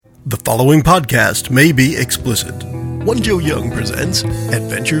The following podcast may be explicit. One Joe Young presents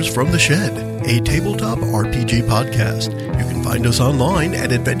Adventures from the Shed, a tabletop RPG podcast. You can find us online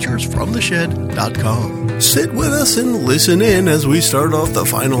at adventuresfromtheshed.com. Sit with us and listen in as we start off the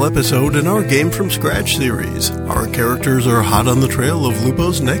final episode in our Game from Scratch series. Our characters are hot on the trail of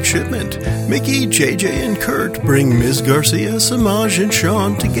Lupo's next shipment. Mickey, JJ, and Kurt bring Ms. Garcia, Samaj, and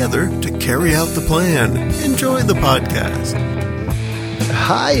Sean together to carry out the plan. Enjoy the podcast.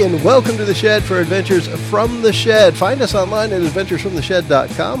 Hi, and welcome to The Shed for Adventures from the Shed. Find us online at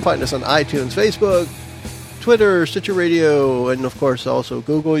adventuresfromtheshed.com. Find us on iTunes, Facebook, Twitter, Stitcher Radio, and of course also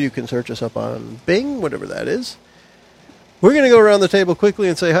Google. You can search us up on Bing, whatever that is. We're going to go around the table quickly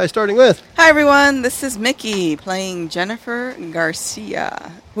and say hi, starting with... Hi, everyone. This is Mickey playing Jennifer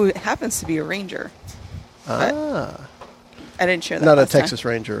Garcia, who happens to be a ranger. I didn't share that Not a last time. Texas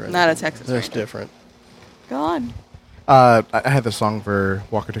Ranger. Not a Texas That's Ranger. different. Go on. I had the song for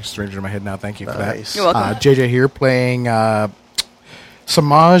Walker Texas Ranger in my head now. Thank you for Nice. that. You're welcome. JJ here playing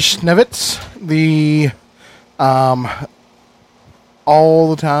Samaj Nevitz, the all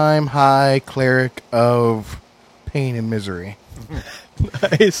the time high cleric of pain and misery.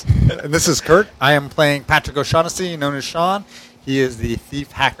 Nice. This is Kurt. I am playing Patrick O'Shaughnessy, known as Sean. He is the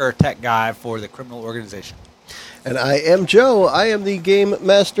thief, hacker, tech guy for the criminal organization. And I am Joe. I am the Game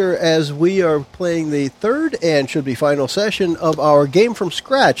Master as we are playing the third and should be final session of our Game from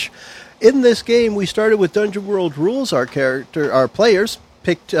Scratch. In this game, we started with Dungeon World rules. Our players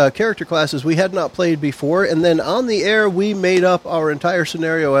picked character classes we had not played before, and then on the air, we made up our entire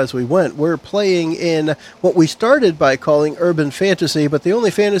scenario as we went. We're playing in what we started by calling urban fantasy, but the only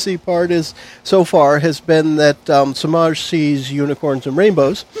fantasy part is so far has been that Samaj sees unicorns and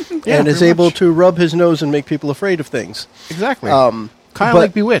rainbows and is able to rub his nose and make people afraid of things. Exactly. But Kind of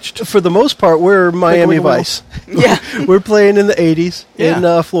like Bewitched. For the most part, we're Miami Vice. Yeah. We're playing in the 80s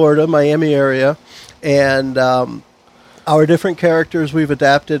in Florida, Miami area, and our different characters we've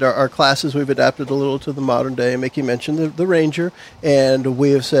adapted, our classes we've adapted a little to the modern day. Mickey mentioned the Ranger, and we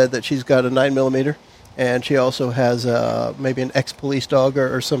have said that she's got a 9mm, and she also has maybe an ex-police dog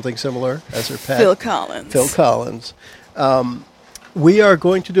or something similar as her pet. Phil Collins. Phil Collins. We are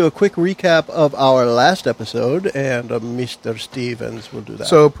going to do a quick recap of our last episode, and Mr. Stevens will do that.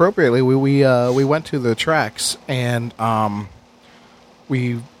 So appropriately, we went to the tracks and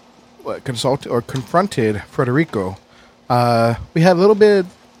we confronted Federico. We had a little bit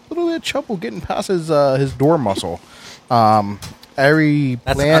of trouble getting past his door muscle. Every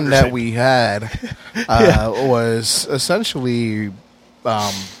plan that we had was essentially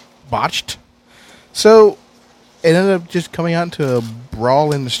botched. So it ended up just coming out to a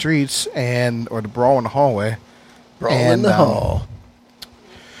brawl in the streets or the brawl in the hallway. Brawl in the hall.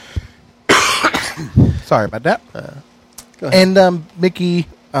 Sorry about that. Go ahead. And Mickey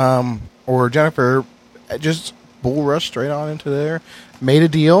or Jennifer just bull rushed straight on into there, made a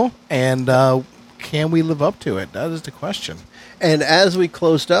deal, and can we live up to it? That is the question. And as we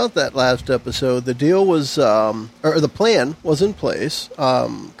closed out that last episode, the deal was, or the plan was in place.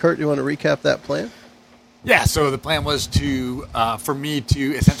 Kurt, you want to recap that plan? Yeah, so the plan was for me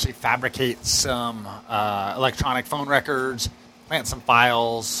to essentially fabricate some electronic phone records, plant some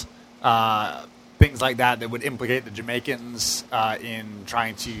files, things like that would implicate the Jamaicans in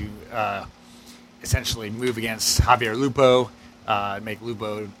trying to essentially move against Javier Lupo, make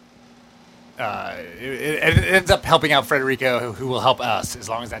Lupo... it ends up helping out Federico, who will help us as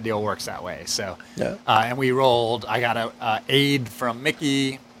long as that deal works that way. So, and we rolled. I got a aid from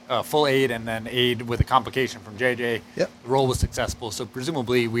Mickey, full aid, and then aid with a complication from JJ. Yep. The roll was successful, so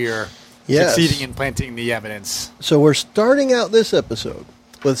presumably we are succeeding in planting the evidence. So we're starting out this episode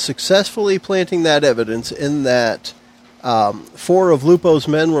with successfully planting that evidence in that 4 of Lupo's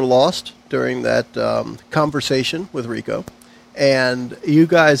men were lost during that conversation with Rico. And you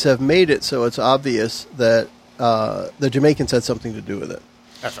guys have made it so it's obvious that the Jamaicans had something to do with it.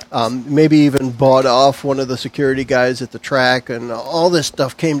 That's right. Maybe even bought off one of the security guys at the track, and all this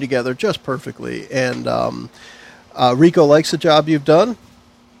stuff came together just perfectly. And Rico likes the job you've done,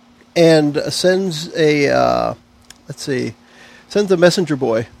 and sends a messenger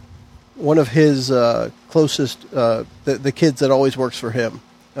boy, one of his closest, the kids that always works for him.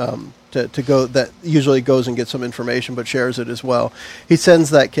 To go, that usually goes and gets some information but shares it as well. He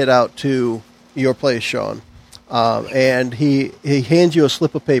sends that kid out to your place, Sean, and he hands you a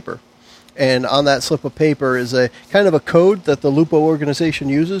slip of paper. And on that slip of paper is a kind of a code that the Lupo organization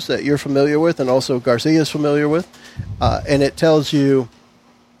uses that you're familiar with and also Garcia is familiar with. And it tells you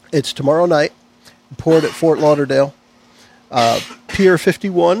it's tomorrow night, port at Fort Lauderdale, Pier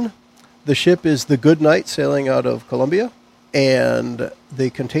 51. The ship is the Good Night sailing out of Colombia. and the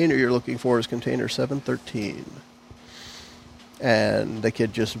container you're looking for is container 713. And the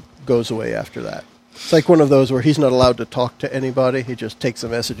kid just goes away after that. It's like one of those where he's not allowed to talk to anybody. He just takes the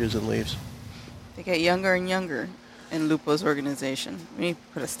messages and leaves. They get younger and younger in Lupo's organization. We need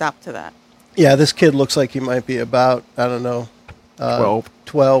to put a stop to that. Yeah, this kid looks like he might be about,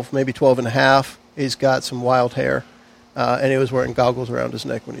 12, maybe 12 and a half. He's got some wild hair. And he was wearing goggles around his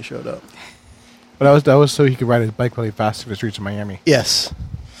neck when he showed up. But that was so he could ride his bike really fast through the streets of Miami. Yes.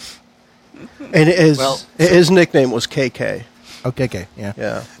 And his nickname was KK. Oh, KK, yeah.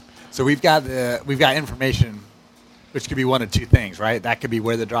 Yeah. So we've got information, which could be one of two things, right? That could be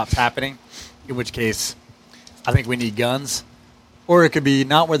where the drop's happening, in which case I think we need guns. Or it could be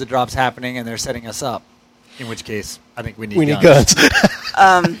not where the drop's happening and they're setting us up, in which case I think we need guns.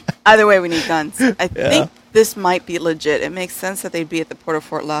 Either way, we need guns. I think this might be legit. It makes sense that they'd be at the port of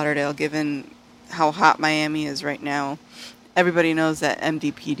Fort Lauderdale, given how hot Miami is right now. Everybody knows that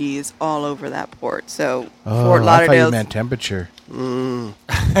MDPD is all over that port. So Fort Lauderdale. I thought you meant temperature.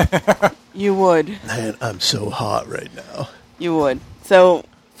 You would. Man, I'm so hot right now. You would. So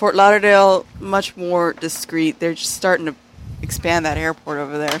Fort Lauderdale, much more discreet. They're just starting to expand that airport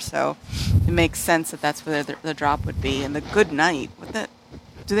over there, so it makes sense that that's where the drop would be. And the good night.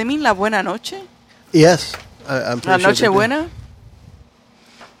 Do they mean La Buena Noche? Yes, I'm pretty La sure Noche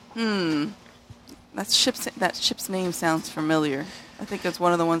Buena? That ship's name sounds familiar. I think it's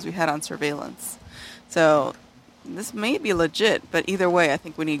one of the ones we had on surveillance. So this may be legit, but either way, I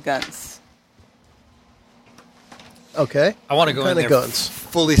think we need guns. Okay. I want to go in there guns?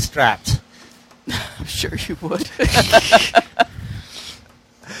 fully strapped. I'm sure you would.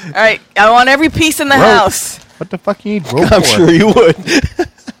 All right, I want every piece in the house. What the fuck you need rope I'm for? sure you would.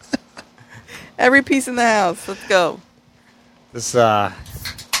 Every piece in the house. Let's go. This I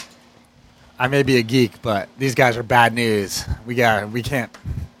may be a geek, but these guys are bad news. We can't.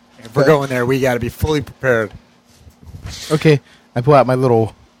 If we're going there, we got to be fully prepared. Okay, I pull out my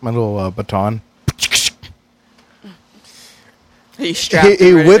little baton. He strapped.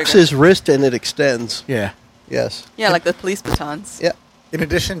 He whips his wrist and it extends. Yeah. Yes. Yeah, like the police batons. Yeah. In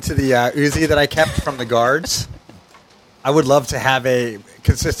addition to the Uzi that I kept from the guards, I would love to have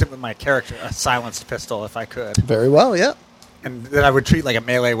consistent with my character, a silenced pistol if I could. Very well, yeah. And that I would treat like a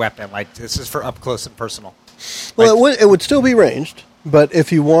melee weapon, like this is for up close and personal. Well, it would still be ranged, but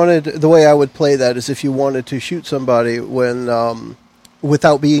if you wanted, the way I would play that is if you wanted to shoot somebody when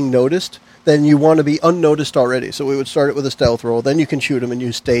without being noticed, then you want to be unnoticed already. So we would start it with a stealth roll, then you can shoot them and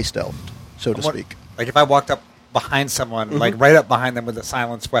you stay stealthed, so to speak. Like if I walked up behind someone, like right up behind them with a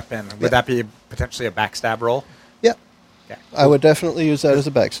silenced weapon, would that be potentially a backstab roll? Yeah. Yeah. I would definitely use that as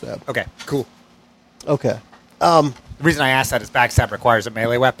a backstab. Okay, cool. Okay. The reason I asked that is backstab requires a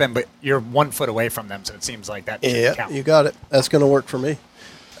melee weapon, but you're 1 foot away from them, so it seems like that should count. You got it. That's going to work for me.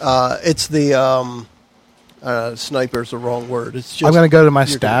 It's the sniper's the wrong word. It's just I'm going to go to my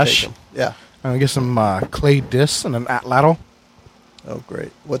you're gonna take stash. 'em. Yeah. I'm going to get some clay discs and an atlatl. Oh,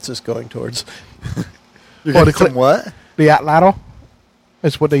 great. What's this going towards? You're getting what? The atlatl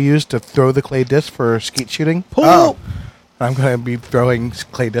is what they use to throw the clay disc for skeet shooting. Oh. I'm going to be throwing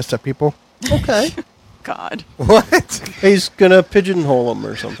clay discs at people. Okay. God. What? He's going to pigeonhole them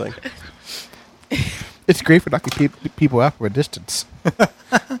or something. It's great for knocking people out from a distance.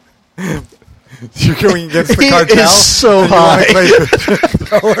 You're going against the He cartel? is so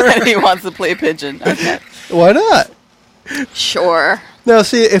high. And he wants to play pigeon. Okay. Why not? Sure. Now,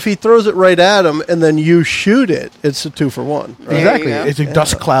 see, if he throws it right at him and then you shoot it, it's a 2-for-1. Right? There Exactly. you go. It's a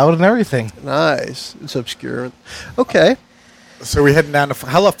dust cloud and everything. Nice. It's obscure. Okay. So we're heading down to...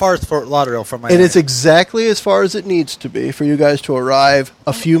 How far is Fort Lauderdale from Miami? And it's exactly as far as it needs to be for you guys to arrive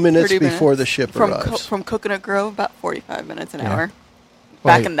a few minutes 30 before the minutes. ship from arrives. from Coconut Grove, about 45 minutes an Yeah. hour.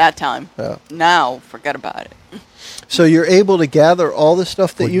 Well, Back in that time. Yeah. Now, forget about it. So you're able to gather all the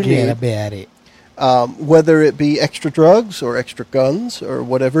stuff that you need, about it. whether it be extra drugs or extra guns or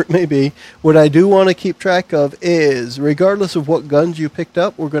whatever it may be. What I do want to keep track of is, regardless of what guns you picked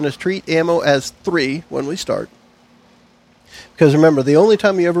up, we're going to treat ammo as 3 when we start. Because remember, the only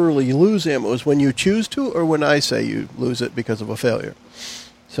time you ever really lose ammo is when you choose to or when I say you lose it because of a failure.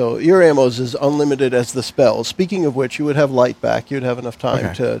 So your ammo is as unlimited as the spells. Speaking of which, you would have light back. You'd have enough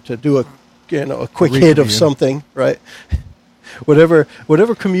time to do a quick hit of something, right? whatever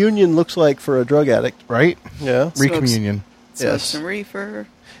communion looks like for a drug addict, Right? yeah. Recommunion. Smoke Yes. some reefer,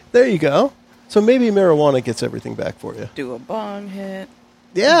 There you go. So maybe marijuana gets everything back for you. do a bong hit.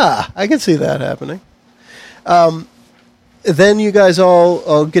 Yeah, I can see that happening. Then you guys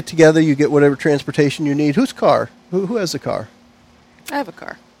all get together. You get whatever transportation you need. Whose car? Who has the car? I have a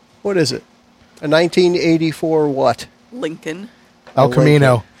car. What is it? A 1984 what? Lincoln. El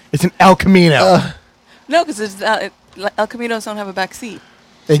Camino. It's an El Camino. No, because El Caminos don't have a back seat.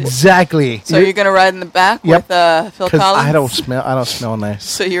 Exactly. So you're going to ride in the back Yep. with Phil Because Collins? I don't smell nice.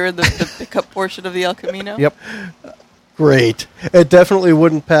 So you're in the pickup portion of the El Camino? Yep. Great. It definitely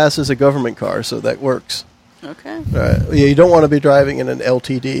wouldn't pass as a government car, so that works. Okay. Yeah, you don't want to be driving in an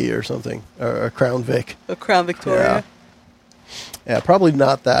LTD or something, or a Crown Vic. A Crown Victoria. Yeah, probably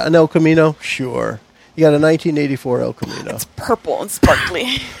not that. An El Camino? Sure. You got a 1984 El Camino. It's purple and sparkly.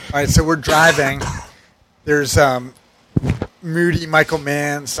 All right, so we're driving. There's moody Michael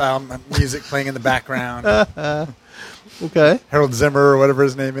Mann style music playing in the background. Okay. Harold Zimmer or whatever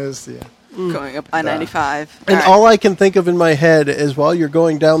his name is. Yeah. Going up I-95. And right. all I can think of in my head is while you're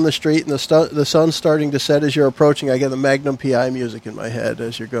going down the street and the sun's starting to set as you're approaching, I get the Magnum PI music in my head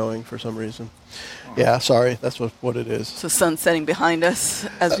as you're going for some reason. Yeah, sorry, that's what it is. So sun setting behind us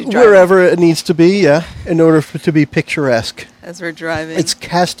as we drive. Wherever it needs to be, yeah, in order for it to be picturesque. As we're driving. It's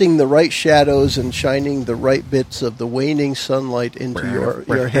casting the right shadows and shining the right bits of the waning sunlight into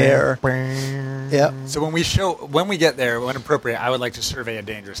your hair. Yeah. So when we get there, when appropriate, I would like to survey a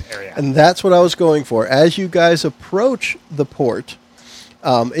dangerous area. And that's what I was going for. As you guys approach the port,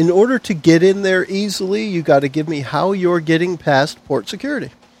 in order to get in there easily, you got to give me how you're getting past port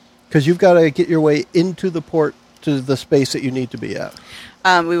security. Because you've got to get your way into the port to the space that you need to be at.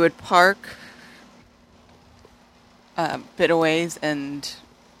 We would park a bit of ways and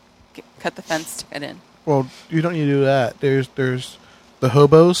cut the fence to get in. Well, you don't need to do that. There's the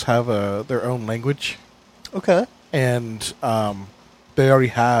hobos have their own language, Okay. and they already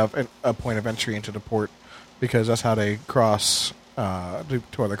have a point of entry into the port because that's how they cross to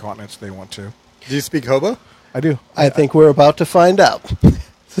other continents they want to. Do you speak hobo? I do. I think we're about to find out.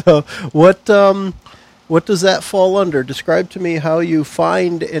 So what does that fall under? Describe to me how you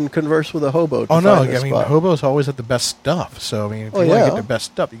find and converse with a hobo. To Oh no! find a I mean, spot. hobos always have the best stuff. So I mean, if you want to get the best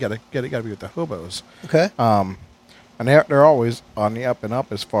stuff, you gotta be with the hobos. Okay. And they're always on the up and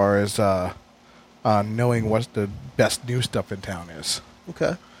up as far as knowing what the best new stuff in town is.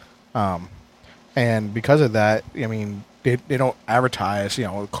 Okay. And because of that, I mean, they don't advertise,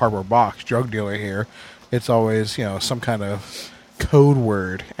 a cardboard box drug dealer here. It's always, some kind of code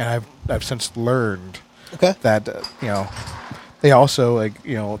word. And I've since learned Okay. that, they also,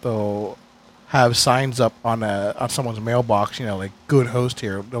 they'll have signs up on someone's mailbox, like good host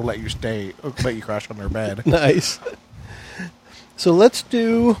here. They'll let you stay, let you crash on their bed. Nice. So let's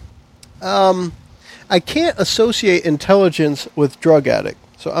do. I can't associate intelligence with drug addict,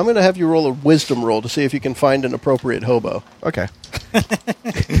 so I'm going to have you roll a wisdom roll to see if you can find an appropriate hobo. Okay.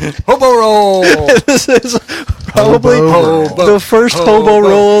 Hobo roll! This is probably Hobo the first hobo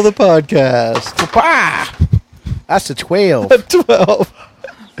roll of the podcast. That's a 12. 12.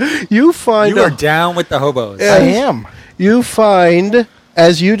 You find You are down with the hobos. Yeah. I am. You find,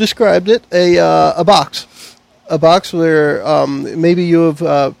 as you described it, a box. A box where maybe you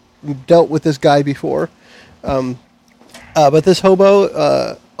have dealt with this guy before. But this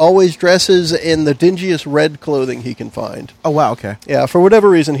hobo always dresses in the dingiest red clothing he can find. Oh, wow, okay. Yeah, for whatever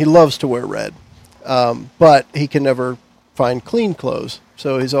reason, he loves to wear red. But he can never find clean clothes.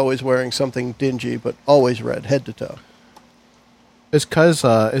 So he's always wearing something dingy, but always red, head to toe. It's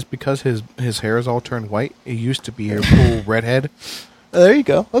because his hair is all turned white. He used to be a full redhead. There you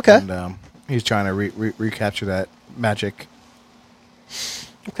go. Okay. And he's trying to recapture that magic.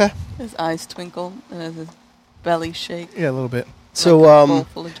 Okay. His eyes twinkle and his belly shake. Yeah, a little bit. So Like a bowl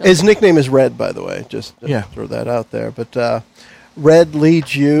full of his jelly. nickname is Red, by the way. Just Yeah. throw that out there. But Red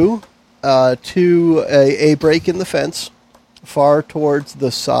leads you to a break in the fence, far towards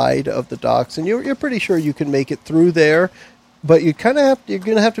the side of the docks, and you're pretty sure you can make it through there. But you're going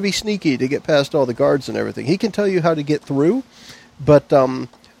to have to be sneaky to get past all the guards and everything. He can tell you how to get through, but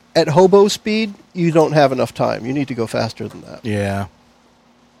at hobo speed, you don't have enough time. You need to go faster than that. Yeah.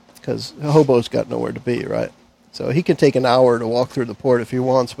 Because hobo's got nowhere to be, right? So he can take an hour to walk through the port if he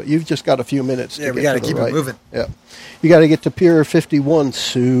wants, but you've just got a few minutes to Yeah, get we got to to the keep right. it moving. Yeah. You got to get to Pier 51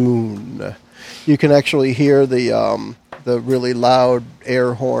 soon. You can actually hear the really loud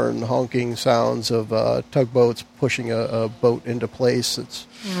air horn honking sounds of tugboats pushing a boat into place. It's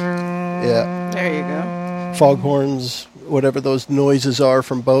yeah. There you go. Foghorns, whatever those noises are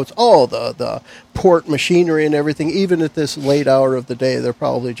from boats, all the port machinery and everything, even at this late hour of the day, they're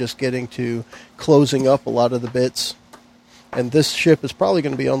probably just getting to closing up a lot of the bits. And this ship is probably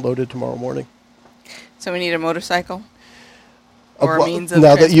going to be unloaded tomorrow morning. So we need a motorcycle? Or a Well, means of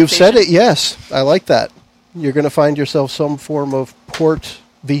now that you've said it, transportation? yes, I like that. You're going to find yourself some form of port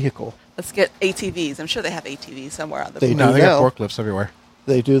vehicle. Let's get ATVs. I'm sure they have ATVs somewhere on the They boat. do No, they now. got forklifts everywhere.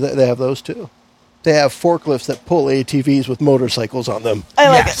 They do that. They have those too. they have forklifts that pull ATVs with motorcycles on them. I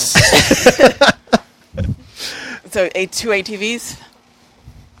like it. So, 2 ATVs?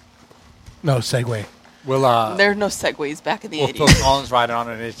 No, Segway. We'll There are no Segways back in the Will 80s. Phil Collins ride on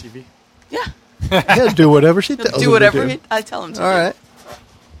an ATV? Yeah. Yeah, do whatever she tells him Do whatever to do. I tell him to All do.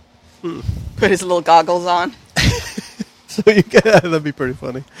 right. Put his little goggles on. So you can, that'd be pretty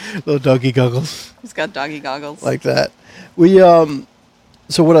funny. Little doggy goggles He's got doggy goggles. like that. We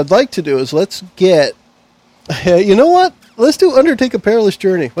So what I'd like to do is let's get. You know what? Let's do Undertake a Perilous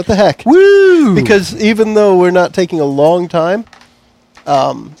Journey. What the heck? Woo! Because even though we're not taking a long time,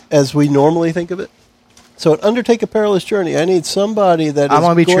 as we normally think of it, so at Undertake a Perilous Journey, I need somebody that I'm is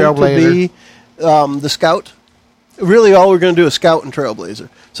gonna be going to Trailblazer. be the scout. Really, all we're going to do is scout and trailblazer.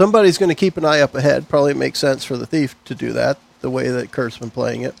 Somebody's going to keep an eye up ahead. Probably makes sense for the thief to do that, the way that Kurt's been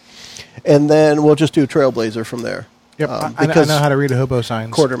playing it. And then we'll just do trailblazer from there. Yep, I because know how to read a hobo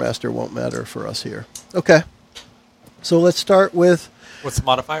signs. quartermaster won't matter for us here. Okay. So let's start with What's the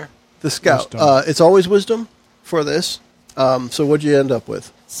modifier? the scout. Wisdom. It's always wisdom for this. So what'd you end up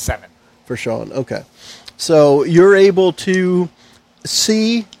with 7. for Sean? Okay. So you're able to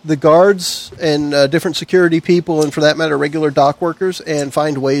see the guards and different security people, and for that matter, regular dock workers, and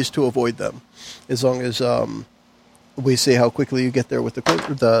find ways to avoid them, as long as we see how quickly you get there with the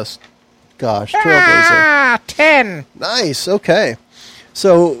trailblazer. 10. Nice. Okay.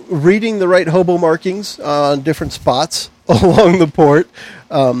 So reading the right hobo markings on different spots along the port,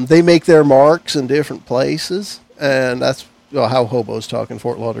 they make their marks in different places, and that's how hobos talk in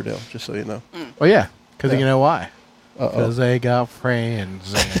Fort Lauderdale. Just so you know. Oh, yeah. Because Yeah. you know why? Uh-oh. Because they got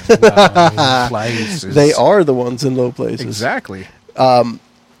friends and low places. They are the ones in low places. Exactly.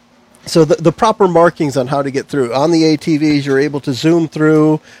 So the proper markings on how to get through. On the ATVs, you're able to zoom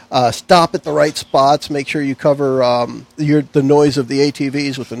through, stop at the right spots, make sure you cover the noise of the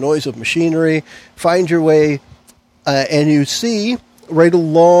ATVs with the noise of machinery, find your way, and you see right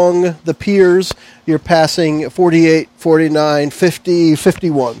along the piers, you're passing 48, 49, 50,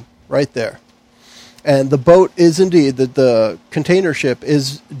 51, right there. And the boat is indeed, the container ship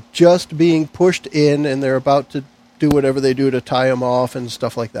is just being pushed in, and they're about to do whatever they do to tie them off and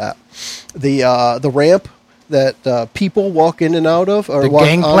stuff like that. The ramp that people walk in and out of, or The walk on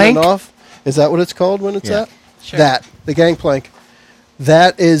gangplank? and off, is that what it's called when it's Yeah. that? Sure. That, the gangplank.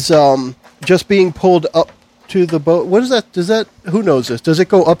 That is just being pulled up to the boat. What is that? Who knows this? Does it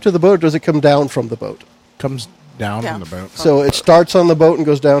go up to the boat, or does it come down from the boat? Comes down Down. from the boat. So it starts on the boat and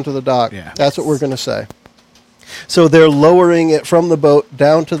goes down to the dock. Yeah. That's what we're going to say. So they're lowering it from the boat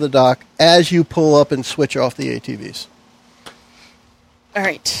down to the dock as you pull up and switch off the ATVs. All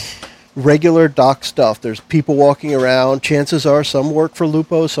right. Regular dock stuff. There's people walking around. Chances are some work for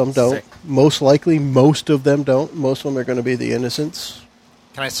Lupo, some don't. Sick. Most likely, most of them don't. Most of them are going to be the innocents.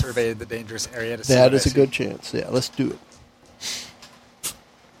 Can I survey the dangerous area to see That what is I a see? good chance. Yeah, let's do it.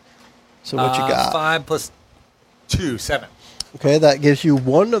 So what you got? 5 plus 2, 7. Okay, that gives you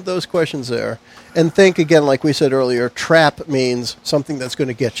one of those questions there. And think again, like we said earlier, trap means something that's going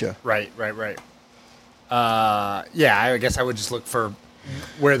to get you. Right. Yeah, I guess I would just look for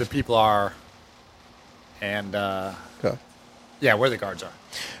where the people are and, Okay. yeah, where the guards are.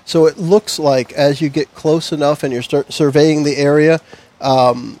 So it looks like as you get close enough and you start surveying the area,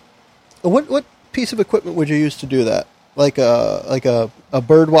 what piece of equipment would you use to do that? Like a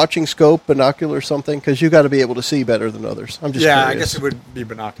bird watching scope, binocular, something? Because you got to be able to see better than others. I'm just Yeah, curious. I guess it would be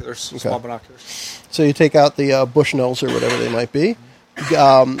binoculars, small binoculars. So you take out the Bushnells or whatever they might be,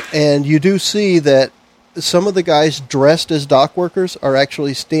 and you do see that some of the guys dressed as dock workers are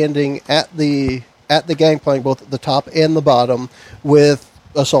actually standing at the gangplank, both at the top and the bottom, with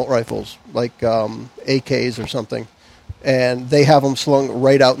assault rifles, like AKs or something, and they have them slung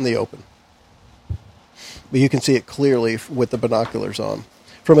right out in the open. But you can see it clearly with the binoculars on.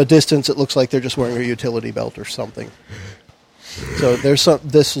 From a distance, it looks like they're just wearing a utility belt or something. So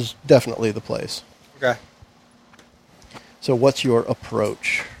this is definitely the place. Okay. So what's your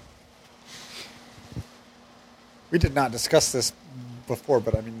approach? We did not discuss this before,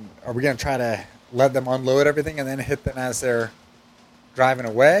 but I mean, are we going to try to let them unload everything and then hit them as they're driving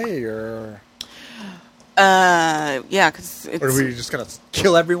away, or Yeah, because are we just going to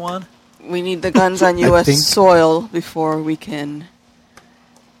kill everyone? we need the guns on I U.S. think- soil before we can.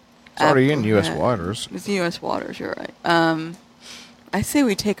 It's already in act- U.S. waters. It's U.S. waters. You're right. I say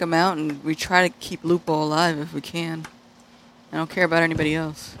we take them out and we try to keep Lupo alive if we can. I don't care about anybody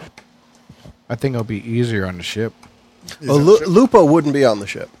else. I think it'll be easier on the ship. Well, Lupo wouldn't be on the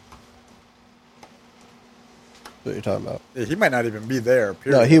ship. What you're talking about? He might not even be there.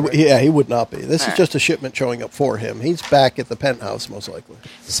 No, Period. he would not be. This is just a shipment showing up for him. He's back at the penthouse, most likely.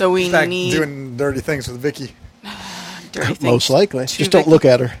 So we He's back need doing dirty things with Vicky. dirty things. Most likely. to Just don't Vicky. look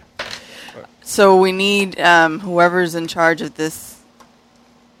at her. So we need whoever's in charge of this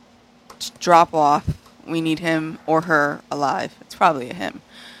drop off. We need him or her alive. It's probably a him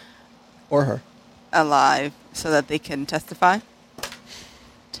Or her. alive, so that they can testify.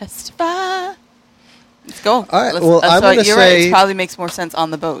 Testify. Let's go. All right, Let's, well, I'm gonna you're right. say- It probably makes more sense on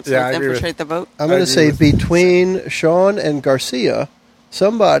the boat. So Yeah, let's I agree with- infiltrate the boat. I'm I going to agree say with- between Sean and Garcia,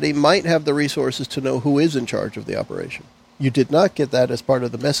 somebody might have the resources to know who is in charge of the operation. You did not get that as part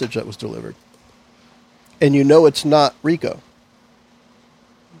of the message that was delivered. And you know it's not Rico.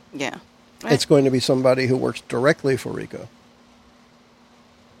 Yeah. It's going to be somebody who works directly for Rico.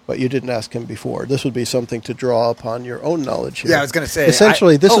 But you didn't ask him before. This would be something to draw upon your own knowledge here. Yeah, I was going to say.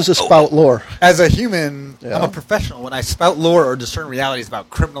 Essentially, this is a spout lore. As a human, Yeah. I'm a professional. When I spout lore or discern realities about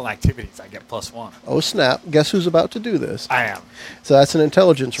criminal activities, I get +1. Oh, snap. Guess who's about to do this? I am. So that's an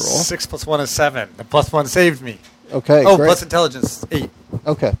intelligence roll. 6 + 1 is 7. The +1 saved me. Okay, Oh, great. plus intelligence 8.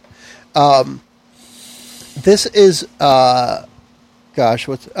 Okay. This is, gosh,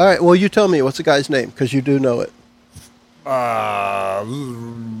 what's, all right, well, you tell me, what's the guy's name? Because you do know it.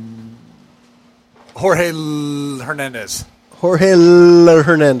 Jorge Hernandez. Jorge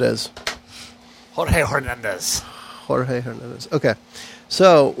Hernandez. Jorge Hernandez. Jorge Hernandez. Okay.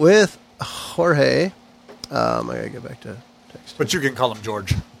 So with Jorge, I got to get back to text. But you can call him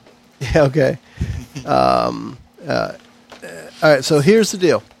George. Yeah, okay. All right, so here's the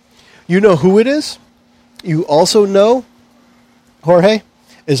deal. You know who it is. You also know Jorge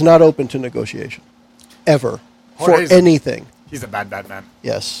is not open to negotiation. Ever. Jorge's- for anything. He's a bad man.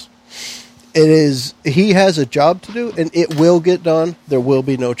 Yes. It is. He has a job to do, and it will get done. There will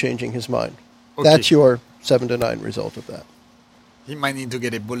be no changing his mind. Okay. That's your 7 to 9 result of that. He might need to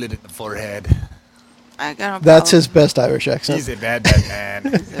get a bullet in the forehead. I got no That's problem. his best Irish accent. He's a bad man.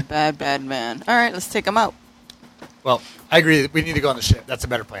 He's a bad, bad man. All right, let's take him out. Well, I agree. We need to go on the ship. That's a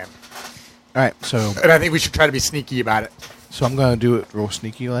better plan. All right, so And I think we should try to be sneaky about it. I'm gonna do it real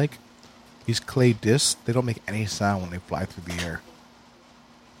sneaky like. These clay discs, they don't make any sound when they fly through the air.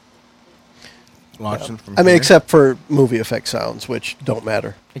 Launch them from I mean, here. except for movie effect sounds, which don't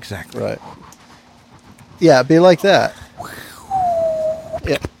matter. Exactly. Right. Yeah, be like that.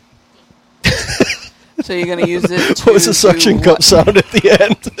 Yeah. So you're going to use it to What was the suction do cup what? sound at the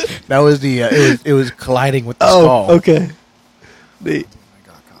end? That was the it was colliding with the Oh, skull. okay. Neat.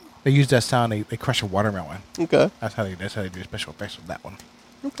 They used that sound. They crush a watermelon. Okay. That's how they do special effects with that one.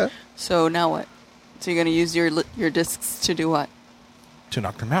 Okay. So now what? So you're going to use your discs to do what? To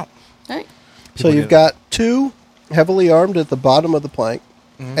knock them out. All right. So People you've get- got 2 heavily armed at the bottom of the plank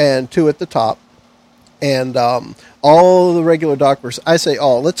and 2 at the top. And all the regular dockers, I say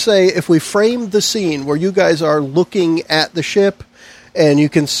all. Let's say if we frame the scene where you guys are looking at the ship and you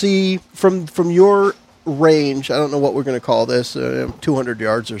can see from your range, I don't know what we're going to call this, 200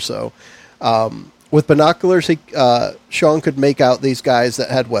 yards or so. With binoculars, Sean could make out these guys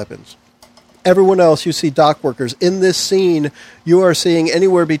that had weapons. Everyone else, you see dock workers. In this scene, you are seeing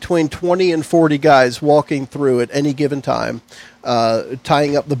anywhere between 20 and 40 guys walking through at any given time,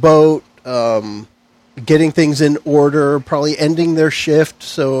 tying up the boat, getting things in order, probably ending their shift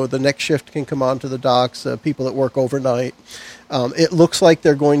so the next shift can come onto the docks, people that work overnight. It looks like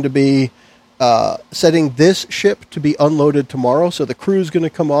they're going to be setting this ship to be unloaded tomorrow, so the crew's going to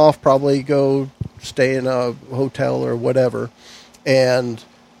come off, probably go stay in a hotel or whatever, and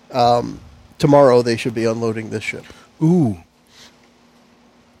tomorrow they should be unloading this ship. Ooh.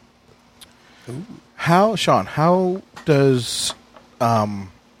 How, Sean? How does the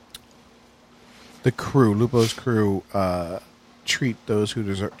crew, Lupo's crew, treat those who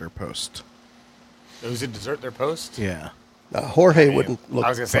desert their post? Those who desert their post? Yeah. Jorge wouldn't look. I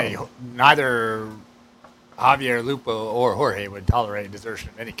was going to say, problem. neither Javier, Lupo, or Jorge would tolerate desertion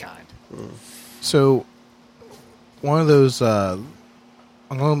of any kind. So, one of those, I'm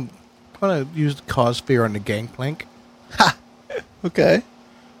going to use the cause fear on the gangplank Okay.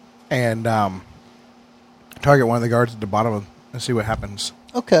 and target one of the guards at the bottom and see what happens.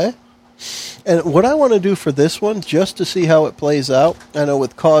 Okay. And what I want to do for this one, just to see how it plays out, I know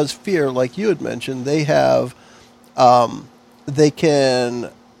with Cause Fear, like you had mentioned, they have, they can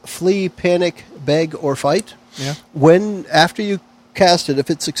flee, panic, beg, or fight. Yeah. After you cast it, if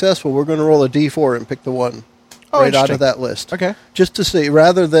it's successful, we're going to roll a d4 and pick the one Oh, right out interesting. of that list. Okay. Just to see,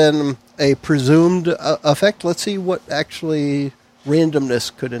 rather than a presumed effect, let's see what actually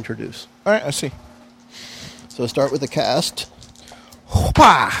randomness could introduce. All right, I see. So start with the cast.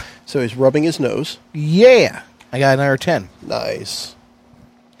 Hoppa! So he's rubbing his nose. Yeah. I got another 10. Nice.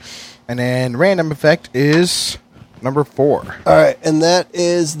 And then random effect is number 4. All right, and that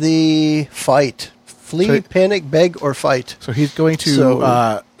is the fight. Flee, So- panic, beg, or fight. So he's going to So, go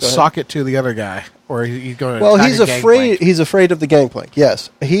ahead. sock it to the other guy, or he's going to. Well, attack he's a afraid. gangplank. He's afraid of the gangplank. Yes,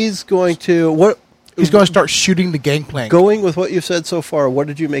 he's going to what? He's going to start shooting the gangplank. Going with what you've said so far, what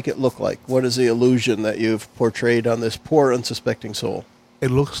did you make it look like? What is the illusion that you've portrayed on this poor, unsuspecting soul? It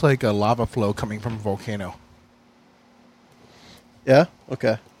looks like a lava flow coming from a volcano. Yeah.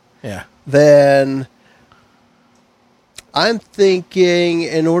 Okay. Yeah. Then I'm thinking,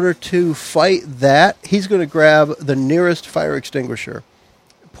 in order to fight that, he's going to grab the nearest fire extinguisher,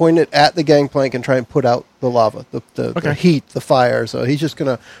 point it at the gangplank, and try and put out the lava, the heat, the fire. So he's just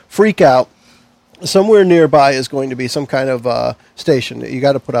going to freak out. Somewhere nearby is going to be some kind of station. You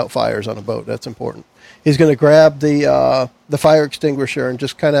got to put out fires on a boat. That's important. He's going to grab the fire extinguisher and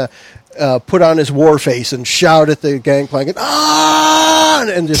just kind of put on his war face and shout at the gangplank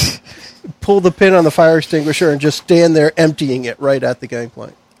and just pull the pin on the fire extinguisher and just stand there emptying it right at the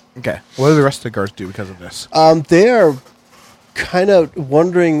gangplank. Okay. What do the rest of the guards do because of this? They are kind of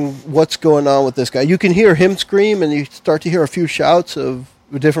wondering what's going on with this guy. You can hear him scream, and you start to hear a few shouts of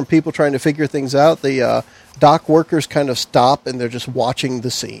different people trying to figure things out. The dock workers kind of stop, and they're just watching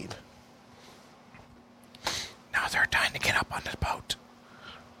the scene. Now's our time to get up on this boat.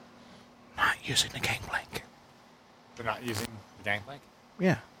 Not using the gangplank. They're not using the gangplank?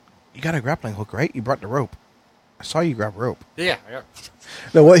 Yeah. You got a grappling hook, right? You brought the rope. I saw you grab rope. Yeah.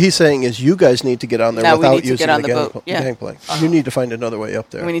 Now, what he's saying is you guys need to get on there Now we without need to using get on the the boat. Yeah. gangplank. You need to find another way up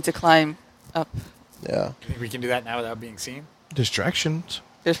there. We need to climb up. Yeah. You think we can do that now without being seen? Distractions.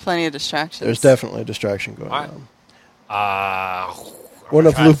 There's plenty of distractions. There's definitely a distraction going All right. on. I'm One gonna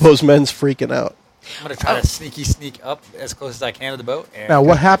of try- Lupo's men's freaking out. I'm going to try to sneak up as close as I can to the boat. And Now,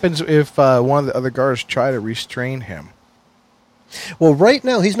 what happens if one of the other guards try to restrain him? Well, right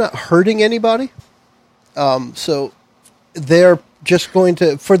now he's not hurting anybody. So they're just going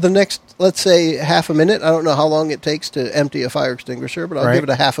to, for the next, let's say, half a minute. I don't know how long it takes to empty a fire extinguisher, but I'll Right. give it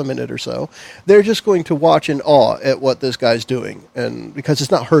a half a minute or so. They're just going to watch in awe at what this guy's doing, and because it's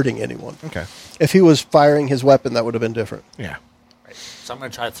not hurting anyone. Okay. If he was firing his weapon, that would have been different. Yeah. Right. So I'm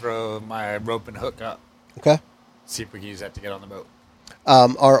going to try to throw my rope and hook up. Okay. See if we can use that to get on the boat.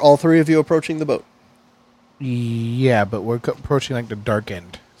 Are all three of you approaching the boat? Yeah, but we're approaching like the dark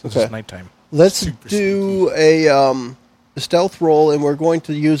end. Since Okay. it's nighttime. Let's Super do a stealth roll, and we're going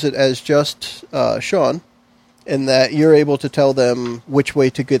to use it as just Sean, in that you're able to tell them which way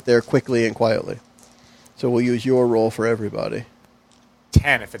to get there quickly and quietly. So we'll use your roll for everybody.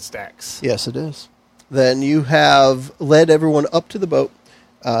 10 if it's Dex. Yes, it is. Then you have led everyone up to the boat,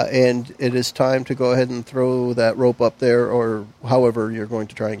 and it is time to go ahead and throw that rope up there, or however you're going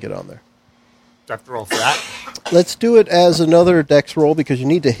to try and get on there. Do I have to roll for that? Let's do it as another dex roll because you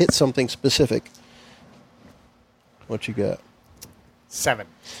need to hit something specific. What you got? 7.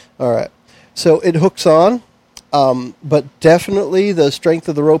 All right. So it hooks on, but definitely the strength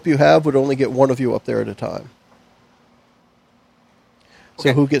of the rope you have would only get one of you up there at a time. So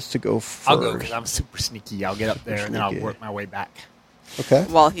Okay. who gets to go first? I'll go because I'm super sneaky. I'll get up there and then I'll sneaky. work my way back. Okay.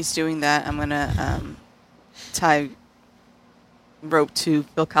 While he's doing that, I'm going to tie rope to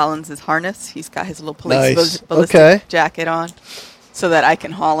Phil Collins' harness. He's got his little police Nice. ballistic Okay. jacket on so that I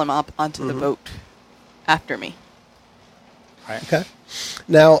can haul him up onto the boat after me. All right. Okay.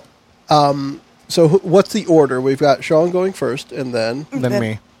 Now, so what's the order? We've got Sean going first, and then Then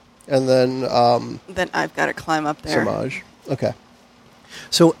me. Then I've got to climb up there. Samaj. Okay.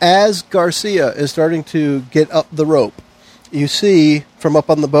 So as Garcia is starting to get up the rope, you see from up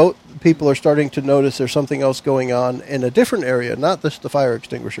on the boat, people are starting to notice there's something else going on in a different area, not just the fire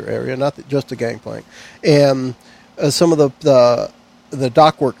extinguisher area, not just the gangplank. And some of the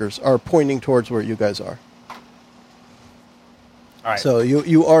dock workers are pointing towards where you guys are. All right. So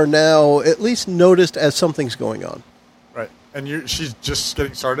you are now at least noticed as something's going on. Right. And she's just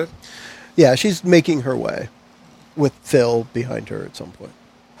getting started? Yeah, she's making her way with Phil behind her at some point.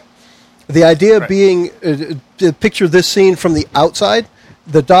 The idea Right. being, to picture this scene from the outside,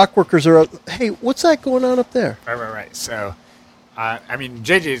 the dock workers are, hey, what's that going on up there? Right. So, I mean,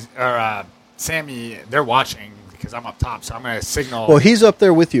 JJ's or Sammy, they're watching because I'm up top, so I'm going to signal. Well, he's up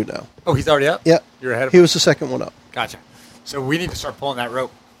there with you now. Oh, he's already up? Yeah. You're ahead of He me? was the second one up. Gotcha. So we need to start pulling that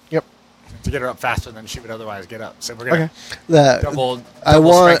rope Yep. to get her up faster than she would otherwise get up. So we're going Okay. to That I double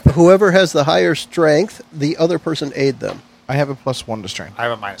want strength. whoever has the higher strength, the other person aid them. I have a +1 to strength. I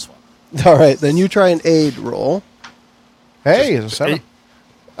have a -1. All right, then you try an aid roll. Hey, it's a 7. 8.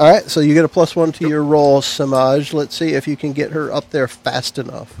 All right, so you get a +1 to your roll, Samaj. Let's see if you can get her up there fast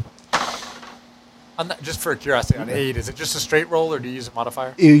enough. Just for curiosity, on aid, is it just a straight roll, or do you use a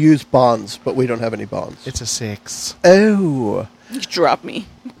modifier? You use bonds, but we don't have any bonds. It's a 6. Oh. You drop me.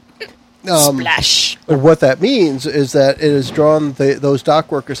 Splash. What that means is that it has drawn those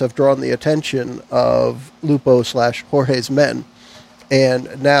dock workers have drawn the attention of Lupo/Jorge's men,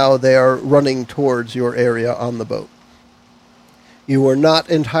 and now they are running towards your area on the boat. You were not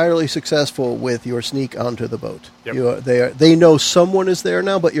entirely successful with your sneak onto the boat. Yep. They know someone is there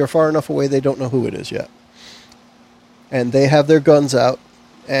now, but you're far enough away they don't know who it is yet. And they have their guns out.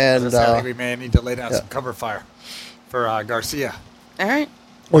 And I think we may need to lay down some cover fire for Garcia. All right.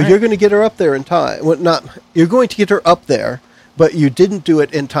 Well, you're going to get her up there in time. Well, you're going to get her up there, but you didn't do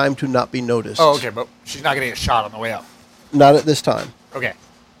it in time to not be noticed. Oh, okay, but she's not going to get shot on the way up. Not at this time. Okay.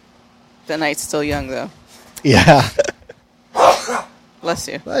 The night's still young, though. Yeah. Bless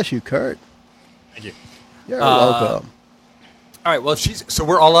you. Bless you, Kurt. Thank you. You're welcome. All right, well, so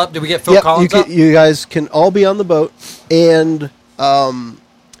we're all up. Did we get Phil Collins up? You guys can all be on the boat, and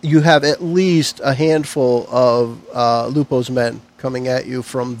you have at least a handful of Lupo's men coming at you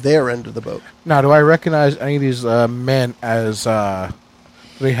from their end of the boat. Now, do I recognize any of these men as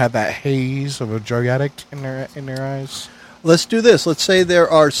they had that haze of a drug addict in their eyes? Let's do this. Let's say there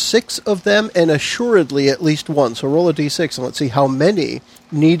are 6 of them, and assuredly at least one. So roll a d6, and let's see how many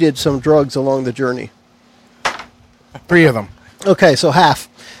needed some drugs along the journey. 3 of them. Okay, so half.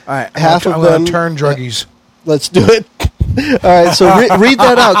 All right, Half I'm of gonna them. turn druggies. Let's do it. All right, so read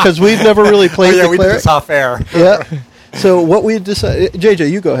that out, because we've never really played the we did cleric. this off air. Yeah. So what we decided...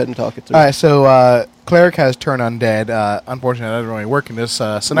 JJ, you go ahead and talk it through. All right, so cleric has turned undead. Unfortunately, that doesn't really work in this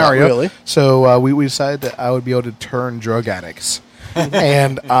scenario. Not really. So we decided that I would be able to turn drug addicts.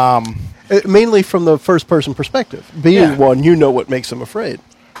 And mainly from the first-person perspective. Being one, you know what makes them afraid.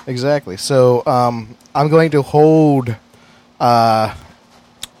 exactly. So I'm going to hold my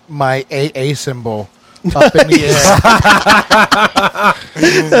AA symbol up in the air.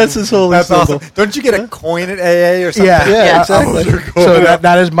 That's his holy That's symbol. awesome. Don't you get a coin at AA or something? Yeah, exactly. So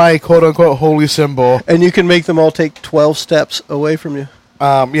that is my quote-unquote holy symbol. And you can make them all take 12 steps away from you.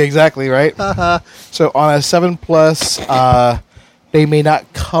 Yeah, exactly, right? So on a 7+, they may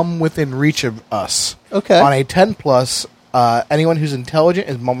not come within reach of us. Okay. On a 10+, anyone who's intelligent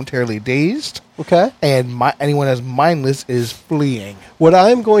is momentarily dazed, Okay. and anyone that's mindless is fleeing. What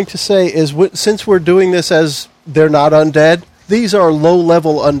I'm going to say is, since we're doing this as they're not undead, these are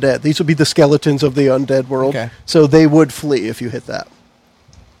low-level undead. These would be the skeletons of the undead world. Okay. So they would flee if you hit that.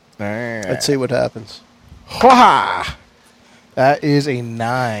 All right. Let's see what happens. Ha! That is a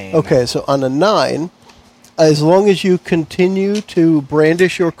 9. Okay, so on a 9, as long as you continue to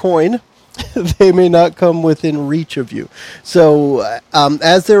brandish your coin, they may not come within reach of you. So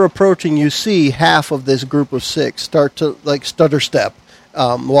as they're approaching, you see half of this group of 6 start to stutter step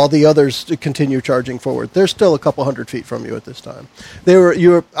while the others continue charging forward. They're still a couple hundred feet from you at this time.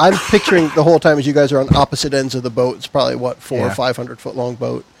 I'm picturing the whole time as you guys are on opposite ends of the boat. It's probably, 400 or 500 foot long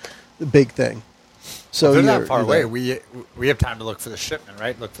boat. The big thing. So they're not far away. We have time to look for the shipment,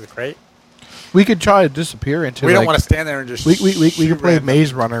 right? Look for the crate. We could try to disappear into. We don't want to stand there and just. We could shoot play random.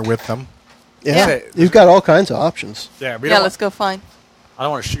 Maze Runner with them. Yeah, you've got all kinds of options. Yeah, Let's go find. I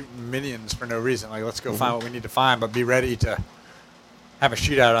don't want to shoot minions for no reason. Let's go find what we need to find, but be ready to have a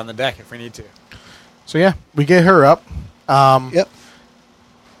shootout on the deck if we need to. So yeah, we get her up. Yep.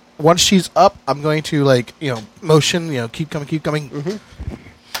 Once she's up, I'm going to motion. Keep coming. Mm-hmm.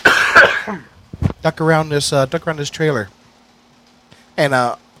 Duck around this trailer, and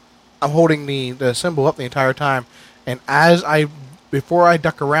I'm holding the symbol up the entire time. And before I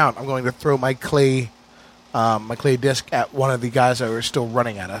duck around, I'm going to throw my clay disc at one of the guys that are still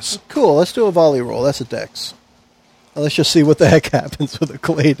running at us. Cool. Let's do a volley roll. That's a dex. Now let's just see what the heck happens with a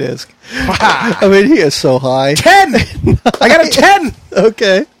clay disc. I mean, he is so high. 10. I got a 10.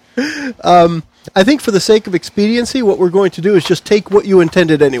 Okay. I think for the sake of expediency, what we're going to do is just take what you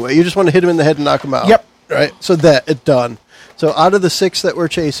intended anyway. You just want to hit him in the head and knock him out. Yep. Right? So it's done. So out of the 6 that were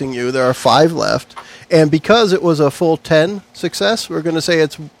chasing you, there are 5 left. And because it was a full 10 success, we're going to say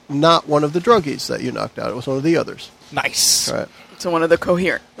it's not one of the druggies that you knocked out. It was one of the others. Nice. All right. So one of the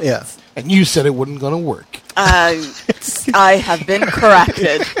coherent. Yeah. And you said it wasn't going to work. I have been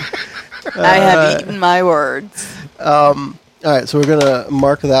corrected. I have eaten my words. All right, so we're going to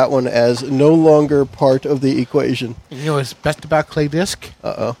mark that one as no longer part of the equation. And you know what's best about clay disc?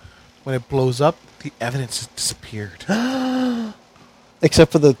 Uh-oh. When it blows up, the evidence has disappeared.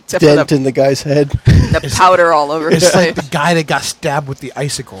 Except for the dent in the guy's head. The powder all over his It's like face. the guy that got stabbed with the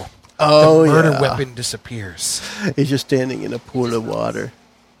icicle. Oh, the murder yeah. weapon disappears. He's just standing in a pool of water.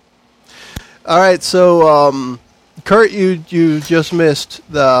 All right, so Kurt, you just missed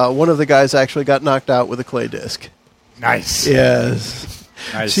one of the guys actually got knocked out with a clay disc. Nice. Yes.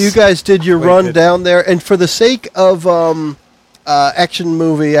 Nice. So you guys did your Quite run good. down there, and for the sake of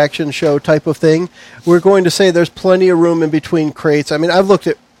action show type of thing, we're going to say there's plenty of room in between crates. I mean, I've looked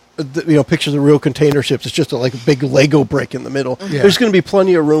at pictures of real container ships. It's just like a big Lego brick in the middle. Yeah. There's going to be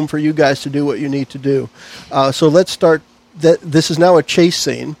plenty of room for you guys to do what you need to do. So let's start. This is now a chase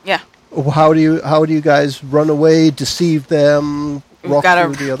scene. Yeah. How do you guys run away, deceive them, We've walk gotta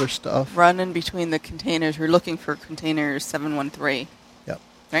through the other stuff? Run in between the containers. We're looking for container 713. Yep.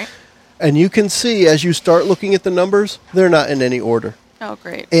 Right? And you can see as you start looking at the numbers, they're not in any order. Oh,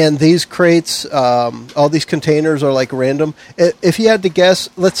 great. And these crates, all these containers are like random. If you had to guess,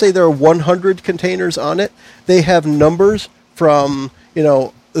 let's say there are 100 containers on it. They have numbers from,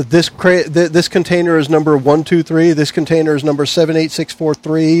 this container is number 123. This container is number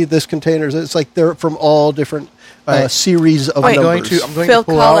 78643. This container is, it's like they're from all different series of Wait. numbers. I'm going Phil to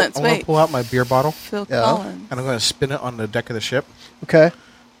pull Collins, out. I'm going wait. to pull out my beer bottle, Phil Yeah. Collins. and I'm going to spin it on the deck of the ship Okay.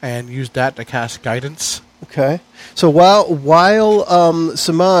 and use that to cast guidance. Okay. So while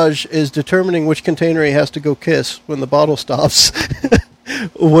Samaj is determining which container he has to go kiss when the bottle stops,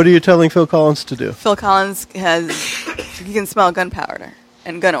 what are you telling Phil Collins to do? Phil Collins he can smell gunpowder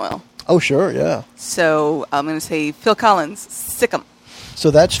and gun oil. Oh, sure, yeah. So I'm going to say, Phil Collins, sick 'em. So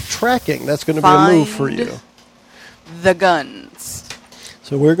that's tracking. That's going to be a move for you. Find the guns.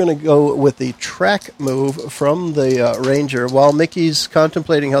 So we're going to go with the track move from the Ranger while Mickey's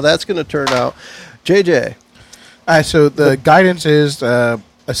contemplating how that's going to turn out. JJ. All right, so the guidance is a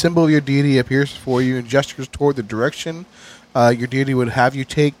symbol of your deity appears before you and gestures toward the direction your deity would have you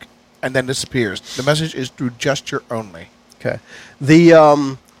take and then disappears. The message is through gesture only. Okay.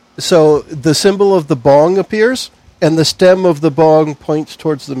 So the symbol of the bong appears, and the stem of the bong points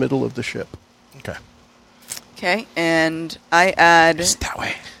towards the middle of the ship. Okay. Okay, and I add That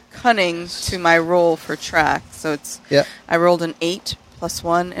way. cunning to my roll for track. So Yeah. I rolled an 8 plus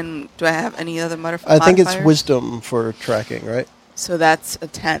 1, and do I have any other I think it's modifiers? wisdom for tracking, right? So that's a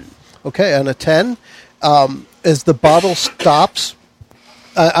 10. Okay, on a 10, as the bottle stops,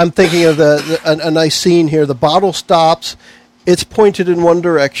 I'm thinking of a nice scene here. The bottle stops, it's pointed in one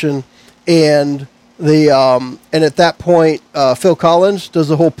direction, and at that point, Phil Collins does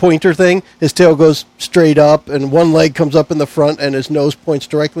the whole pointer thing. His tail goes straight up, and one leg comes up in the front, and his nose points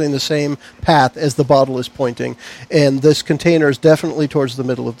directly in the same path as the bottle is pointing. And this container is definitely towards the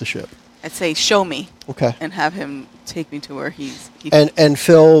middle of the ship. I'd say show me Okay. and have him take me to where he And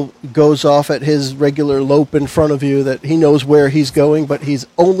Phil goes off at his regular lope in front of you that he knows where he's going, but he's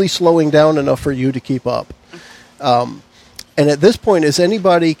only slowing down enough for you to keep up. And at this point, is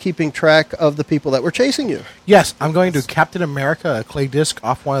anybody keeping track of the people that were chasing you? Yes, I'm going to Captain America a clay disc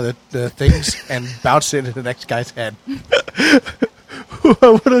off one of the things and bounce it into the next guy's head. I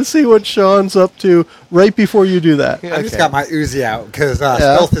want to see what Sean's up to right before you do that. I just got my Uzi out because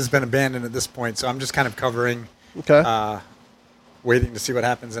stealth has been abandoned at this point, so I'm just kind of covering, Okay. waiting to see what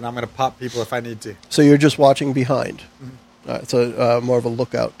happens, and I'm going to pop people if I need to. So you're just watching behind. All right, so more of a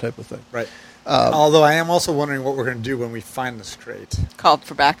lookout type of thing. Right. Although I am also wondering what we're going to do when we find this crate. called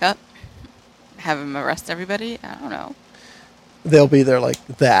for backup. Have him arrest everybody. I don't know. They'll be there like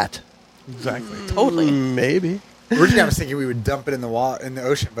that. Exactly. Totally. Maybe. Originally, I was thinking we would dump it in the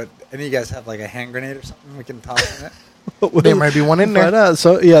ocean, but any of you guys have like a hand grenade or something we can toss in it? There might be one in there. Find out.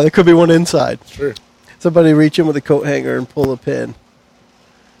 So, yeah, there could be one inside. Sure. Somebody reach in with a coat hanger and pull a pin.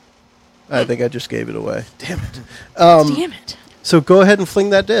 I think I just gave it away. Damn it. Damn it. So go ahead and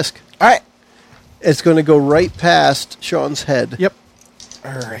fling that disc. All right. It's going to go right past Sean's head, Yep.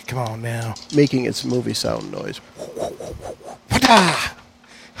 All right, come on now. making its movie sound noise.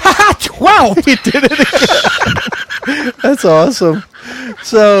 Wow, he did it. That's awesome.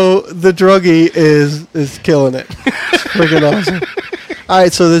 So the druggie is killing it. It's freaking awesome. All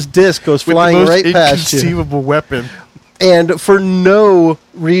right, so this disc goes flying right past you. Inconceivable weapon. And for no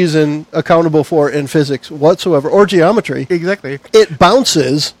reason accountable for in physics whatsoever, or geometry, Exactly. it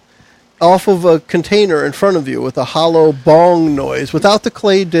bounces off of a container in front of you with a hollow bong noise without the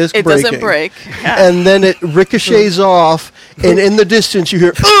clay disc It breaking. doesn't break. Yeah. And then it ricochets off, and in the distance you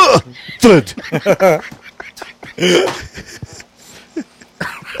hear, "Ugh!" Thud.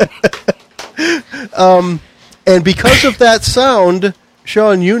 And because of that sound,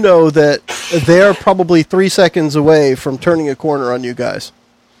 Sean, you know that they're probably 3 seconds away from turning a corner on you guys.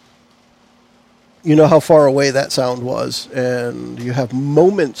 You know how far away that sound was, and you have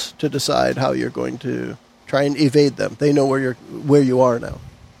moments to decide how you're going to try and evade them. They know where you are now.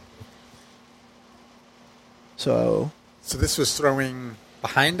 So So this was throwing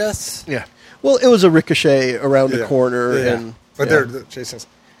behind us? Yeah. Well, it was a ricochet around the corner, and but yeah. Chase says,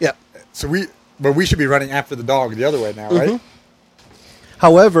 Yeah. so we should be running after the dog the other way now, right?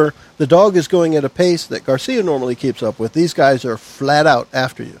 However, the dog is going at a pace that Garcia normally keeps up with. These guys are flat out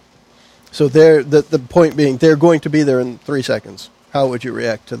after you. So the point being, they're going to be there in 3 seconds. How would you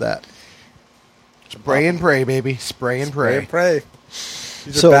react to that? Spray and pray, baby. Spray and pray. Pray.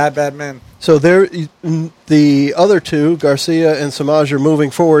 These So- are bad men. So the other two, Garcia and Samaj, are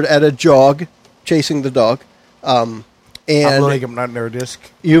moving forward at a jog, chasing the dog. I'm And loading them under a disc.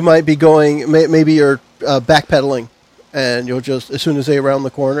 you might be going, maybe you're backpedaling, and you'll just, as soon as they round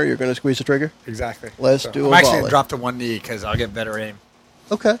the corner, you're going to squeeze the trigger. Exactly. Let's do I'm a actually volley. going to drop to one knee because I'll get better aim.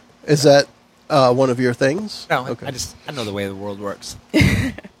 Okay. Is that one of your things? No, Okay. I know the way the world works.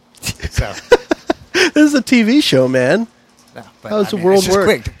 So, This is a TV show, man. no, but How does the it's world just work?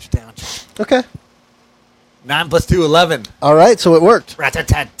 quick. Don't you down. Okay. 9 + 2, 11. All right, so it worked.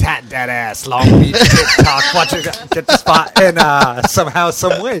 Rat-tat-tat, that ass. Long Beach, TikTok. Watch it get the spot. And somehow,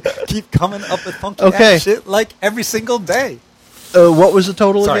 some way, keep coming up with funky Okay. ass shit like every single day. What was the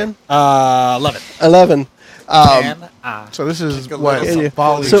total Sorry. again? 11. 11. So this is Take a what? little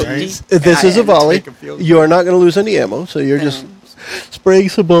Volley, So right? this is a volley. Make 'em feel You are not going to lose any ammo, so you're just spraying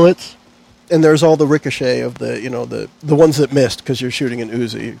some bullets. And there's all the ricochet of the ones that missed because you're shooting an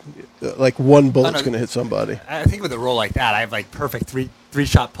Uzi. Like one bullet's no. going to hit somebody. I think with a roll like that, I have like perfect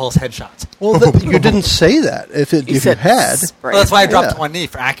three-shot pulse headshots. Well, you didn't say that. If you said had, spray. Well, that's why I dropped Yeah. to one knee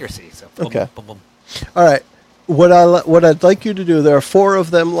for accuracy. So boom, Okay. boom, boom. all right. What I'd like you to do. There are 4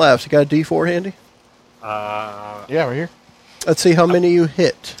 of them left. You got a D4 handy? Yeah, right here. Let's see how many you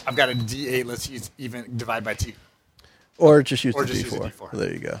hit, I've got a D8. Let's divide by 2. or just use Or the just use D4. the D4.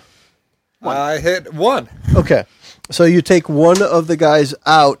 There you go. I hit 1. Okay, so you take one of the guys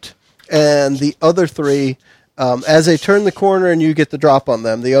out, and the other 3, as they turn the corner and you get the drop on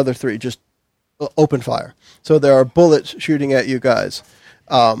them, the other 3 just open fire. So there are bullets shooting at you guys.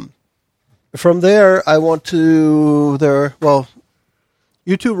 From there, I want to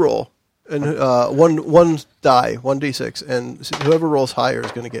you 2 roll, and one die, 1d6, and whoever rolls higher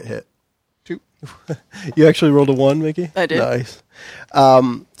is going to get hit. 2. You actually rolled a 1, Mickey? I did. Nice.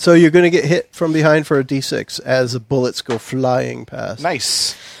 So you're going to get hit from behind for a d6 as the bullets go flying past.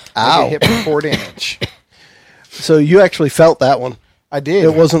 Nice. Ow. I get hit for 4 damage. So you actually felt that one. I did.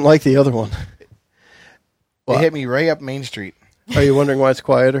 It wasn't like the other one. It hit me right up Main Street. Are you wondering why it's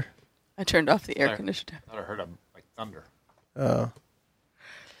quieter? I turned off the air conditioner. I thought I heard like thunder.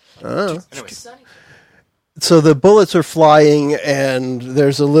 Anyways. So the bullets are flying, and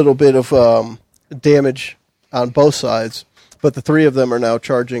there's a little bit of damage on both sides, but the 3 of them are now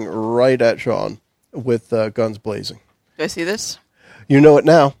charging right at Sean with guns blazing. Do I see this? You know it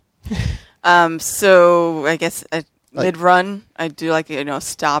now. So I guess mid-run, I do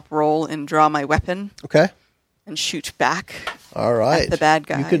stop, roll, and draw my weapon Okay? and shoot back. All right. the bad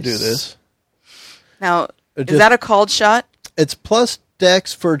You could do guys. this. Now, Just- is that a called shot? It's plus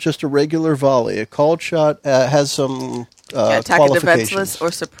dex for just a regular volley. A called shot has some Can attack a qualifications. defenseless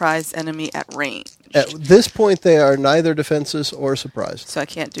or surprised enemy at range. At this point, they are neither defenseless or surprised. So I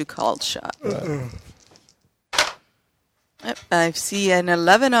can't do called shot. Yep, I see an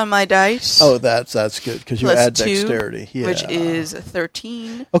 11 on my dice. Oh, that's good because you plus add 2, dexterity. Yeah. which is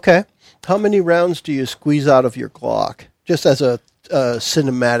 13. Okay. How many rounds do you squeeze out of your Glock? Just as a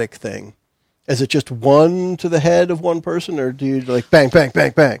cinematic thing. Is it just one to the head of one person, or do you like bang, bang,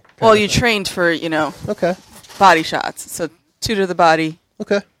 bang, bang? Well, you trained for, Okay. body shots. So 2 to the body.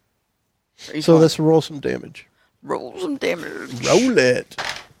 Okay. For each So one. let's roll some damage. Roll some damage. Roll it.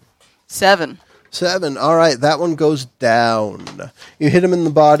 7. 7. All right, that one goes down. You hit him in the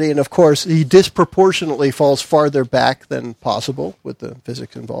body, and of course, he disproportionately falls farther back than possible with the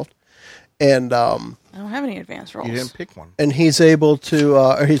physics involved. And I don't have any advanced rolls. You didn't pick one. and he's able to,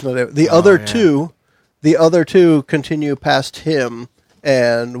 or he's not able. The other two continue past him,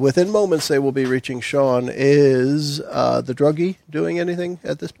 and within moments they will be reaching Sean. Is the druggie doing anything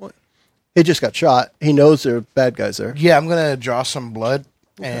at this point? He just got shot. He knows there are bad guys there. Yeah, I'm going to draw some blood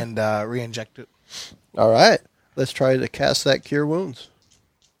and re-inject it. All right, let's try to cast that Cure Wounds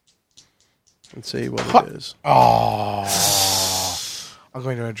and see what it is. Oh. I'm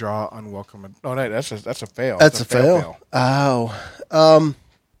going to draw unwelcome. Oh, no, that's a fail. That's a fail. Ow.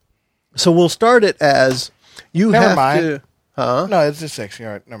 So we'll start it as you Never have mind. to. Huh? No, it's a 6. All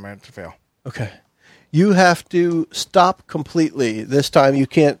right, never mind. It's a fail. Okay. You have to stop completely. This time you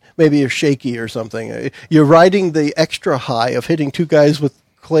can't, maybe you're shaky or something. You're riding the extra high of hitting 2 guys with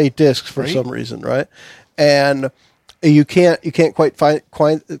clay discs for Right. some reason, right? And you can't quite find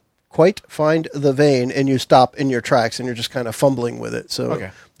the vein, and you stop in your tracks, and you're just kind of fumbling with it. So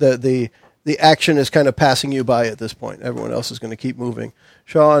Okay. the the action is kind of passing you by at this point. Everyone else is going to keep moving.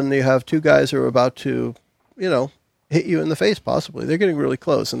 Sean, you have two guys who are about to, hit you in the face, possibly. They're getting really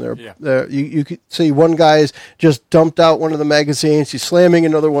close, and you can see one guy's just dumped out one of the magazines. He's slamming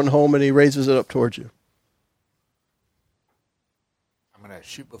another one home, and he raises it up towards you. I'm going to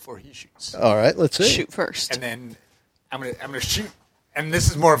shoot before he shoots. All right, let's see. Shoot first. And then I'm gonna shoot, and this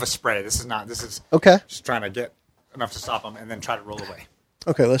is more of a spray. This is Okay. just trying to get enough to stop him, and then try to roll away.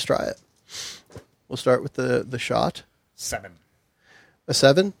 Okay, let's try it. We'll start with the shot. 7. A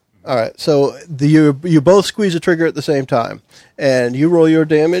 7? All right, so you both squeeze the trigger at the same time, and you roll your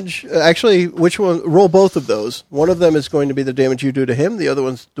damage. Actually, which one? Roll both of those. One of them is going to be the damage you do to him. The other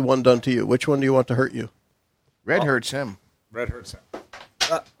one's the one done to you. Which one do you want to hurt you? Red hurts him. Red hurts him.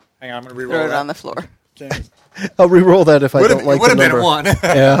 Hang on, I'm going to re-roll Throw it that. on the floor. I'll re-roll that if I don't like the number. It would have been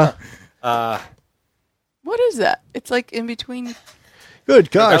a 1. Yeah. What is that? It's like in between. Good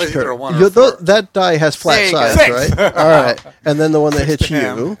That gosh, was either a Kurt. 1 or 4. That die has flat There you go. sides, 6. right? All right. And then the one that hits To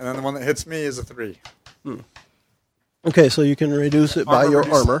him, you. and then the one that hits me is a 3. Okay, so you can reduce it by Armor your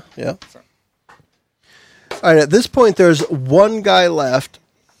reduce. armor. Yeah. All right, at this point, there's one guy left,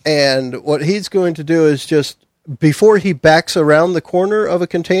 and what he's going to do is just, before he backs around the corner of a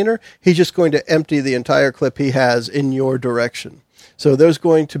container, he's just going to empty the entire clip he has in your direction. So there's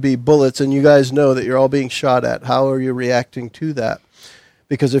going to be bullets, and you guys know that you're all being shot at. How are you reacting to that?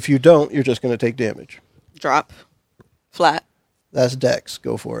 Because if you don't, you're just going to take damage. Drop. Flat. That's Dex.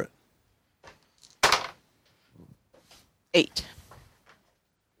 Go for it. 8.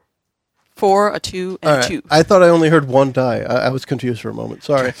 4, a 2, and All right. 2. I thought I only heard one die. I was confused for a moment.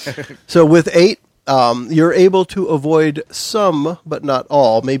 Sorry. So with 8, you're able to avoid some, but not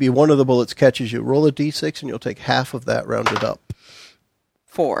all. Maybe one of the bullets catches you. Roll a d6, and you'll take half of that rounded up.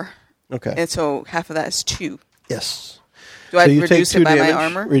 4. Okay. And so half of that is 2. Yes. Do I So you reduce take it by 2 my damage.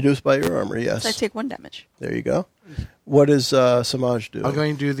 armor? Reduced by your armor, yes. So I take 1 damage. There you go. What does Samaj do? I'm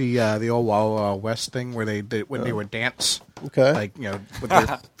going to do the old Wild Wild West thing where they would dance, Okay. like with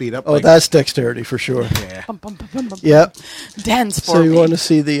their feet up. Oh, like, that's dexterity for sure. yeah. Bum, bum, bum, bum, bum. Yep. Dance for So you me. want to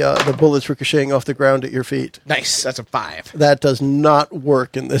see the bullets ricocheting off the ground at your feet. Nice. That's a 5. That does not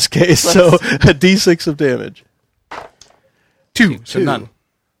work in this case. So a d6 of damage. 2. So 2. none.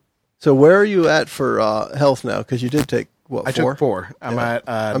 So where are you at for health now? Because you did take, what, I 4? took 4. I'm Yeah. at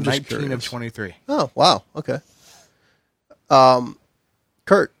I'm just 19 of curious. 23. Oh, wow. Okay.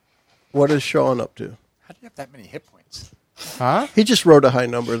 Kurt, what is Sean up to? How do you have that many hit points? Huh? He just wrote a high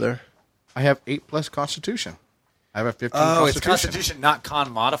number there. I have 8 plus Constitution. I have a 15 Oh, it's Constitution. Constitution, not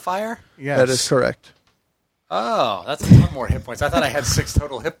Con modifier? Yes. That is correct. Oh, that's a ton more hit points. I thought I had 6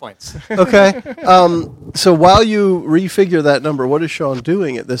 total hit points. Okay. So while you refigure that number, what is Sean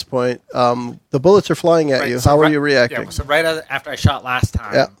doing at this point? The bullets are flying at Right, you. so How are right- you reacting? Yeah, so right after I shot last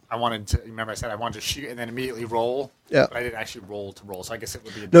time, Yeah. I wanted to, remember I said I wanted to shoot and then immediately roll. Yeah. But I didn't actually roll to roll, so I guess it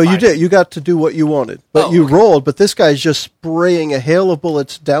would be a No, you divided- did. You got to do what you wanted. But Oh, you okay. rolled, but this guy's just spraying a hail of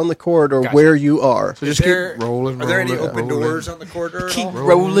bullets down the corridor Gotcha. where you are. So Is just there, keep rolling. Are there any rolling, open rolling. doors on the corridor? at Keep all?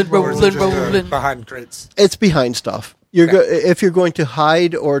 rolling, Or is it rolling, just, rolling. behind crates. It's behind stuff. You're Okay. if you're going to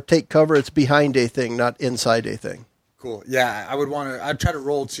hide or take cover, it's behind a thing, not inside a thing. Cool. Yeah, I would want to. I'd try to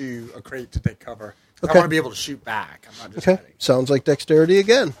roll to a crate to take cover. Okay. I want to be able to shoot back. I'm not just Okay. hiding. Sounds like dexterity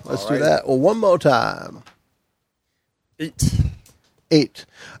again. Let's do Alrighty. that. Well, one more time. 8. 8.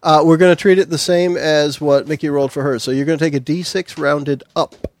 We're going to treat it the same as what Mickey rolled for her. So you're going to take a d6 rounded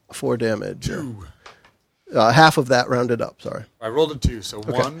up for damage. 2. Half of that rounded up, sorry. I rolled a 2, so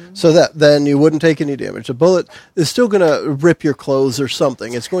Okay. 1. So then you wouldn't take any damage. The bullet is still going to rip your clothes or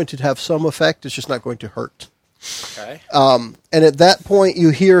something. It's going to have some effect. It's just not going to hurt. Okay. And at that point,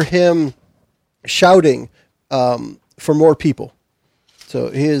 you hear him shouting for more people. So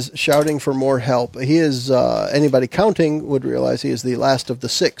he is shouting for more help. He is, anybody counting would realize he is the last of the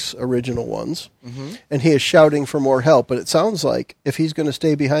 6 original ones. Mm-hmm. And he is shouting for more help. But it sounds like if he's going to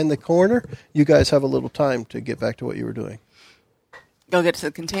stay behind the corner, you guys have a little time to get back to what you were doing. Go get to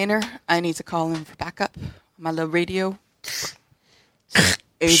the container. I need to call in for backup. My little radio.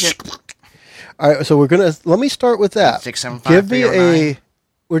 Agent. All right, so let me start with that. 675 Give me 309.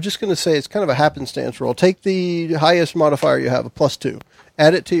 we're just going to say it's kind of a happenstance roll. Take the highest modifier you have, a +2.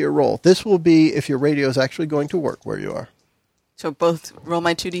 Add it to your roll. This will be if your radio is actually going to work where you are. So both roll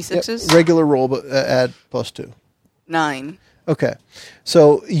my 2d6s? Yep, regular roll, but add +2. 9. Okay.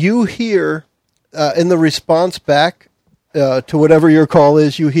 So you hear, in the response back to whatever your call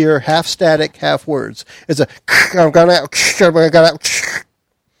is, you hear half static, half words. It's a, I'm gonna.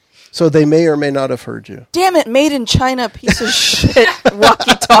 So they may or may not have heard you. Damn it, made in China, piece of shit,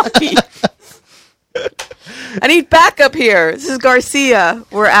 walkie-talkie. I need backup here. This is Garcia.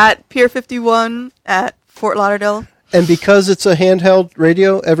 We're at Pier 51 at Fort Lauderdale. And because it's a handheld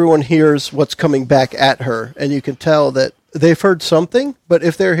radio, everyone hears what's coming back at her. And you can tell that they've heard something, but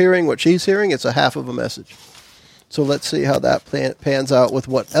if they're hearing what she's hearing, it's a half of a message. So let's see how that pans out with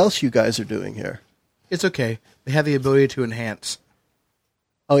what else you guys are doing here. It's okay. They have the ability to enhance.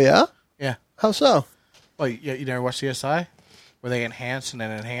 Oh, yeah? Yeah. How so? Well, you never watched CSI? Where they enhance and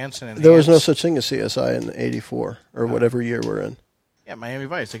then enhance and enhance? There was no such thing as CSI in 84 or whatever year we're in. Yeah, Miami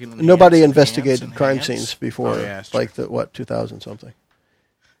Vice. They can Nobody enhance, investigated enhance, crime enhance. scenes before, that's true. 2000-something.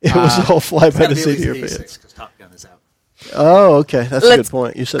 It was all fly by the seat of your pants. Because Top Gun is out. Oh, okay. That's a good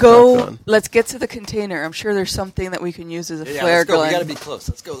point. You said Top Gun. Let's get to the container. I'm sure there's something that we can use as a flare let's go. gun. We got to be close.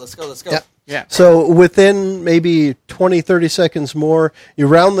 Let's go. Yeah. Yeah. So within maybe 20, 30 seconds more, you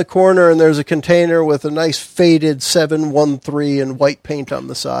round the corner and there's a container with a nice faded 713 and white paint on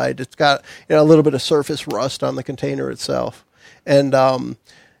the side. It's got a little bit of surface rust on the container itself. And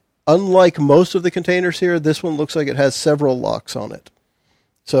unlike most of the containers here, this one looks like it has several locks on it.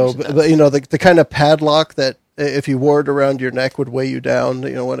 So, but the kind of padlock that if you wore it around your neck would weigh you down,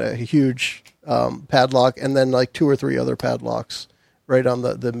 what a huge padlock, and then like 2 or 3 other padlocks right on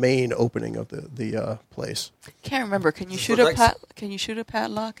the main opening of the place. Can't remember. Can you shoot a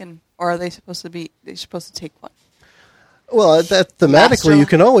padlock, or are they supposed to take one? Well, thematically you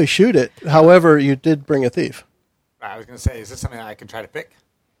can always shoot it. However, you did bring a thief. I was going to say, is this something I can try to pick?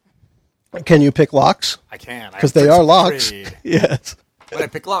 Can you pick locks? I can. Because they are locks. Yes. When I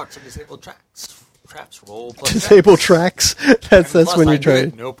pick locks, I disable traps roll plus disable tracks. That's when you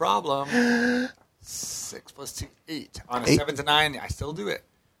trade. No problem. 6 + 2, 8. On a 7 to 9, I still do it.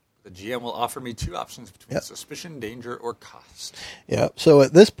 The GM will offer me 2 options between suspicion, danger, or cost. Yeah. So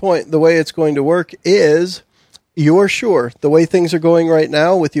at this point, the way it's going to work is you're sure, the way things are going right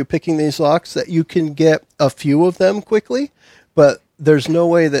now with you picking these locks, that you can get a few of them quickly, but there's no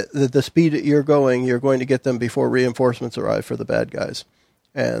way that the speed that you're going to get them before reinforcements arrive for the bad guys.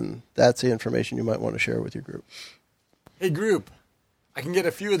 And that's the information you might want to share with your group. Hey, group, I can get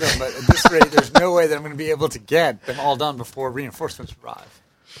a few of them, but at this rate, there's no way that I'm going to be able to get them all done before reinforcements arrive.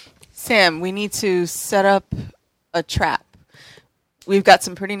 Sam, we need to set up a trap. We've got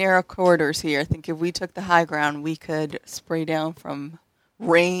some pretty narrow corridors here. I think if we took the high ground, we could spray down from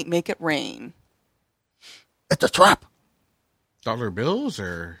rain, make it rain. It's a trap. Dollar bills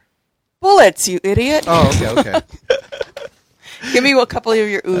or bullets, you idiot. Oh, okay. Give me a couple of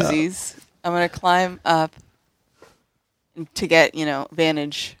your Uzis. I'm going to climb up to get,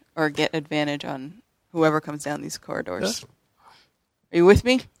 advantage on whoever comes down these corridors. Are you with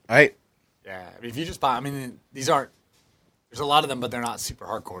me? All right. Yeah. If you just buy, these aren't, there's a lot of them, but they're not super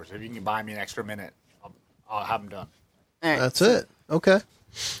hardcore. So if you can buy me an extra minute, I'll have them done. All right. That's it. Okay.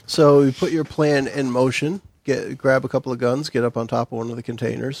 So you put your plan in motion, grab a couple of guns, get up on top of one of the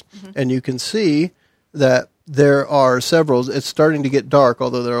containers, and you can see that there are several. It's starting to get dark,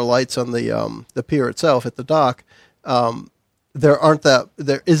 although there are lights on the pier itself at the dock.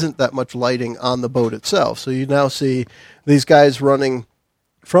 There isn't that much lighting on the boat itself. So you now see these guys running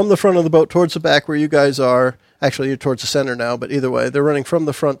from the front of the boat towards the back where you guys are. Actually, you're towards the center now, but either way, they're running from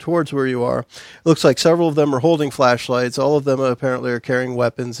the front towards where you are. It looks like several of them are holding flashlights. All of them apparently are carrying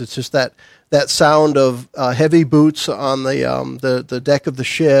weapons. It's just that sound of heavy boots on the deck of the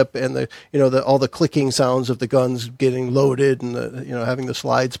ship, and all the clicking sounds of the guns getting loaded, and having the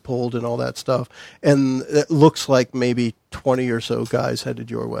slides pulled and all that stuff. And it looks like maybe 20 or so guys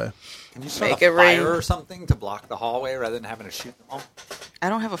headed your way. Can you start a fire or something to block the hallway rather than having to shoot them all? I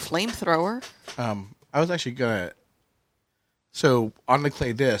don't have a flamethrower. I was actually gonna. So on the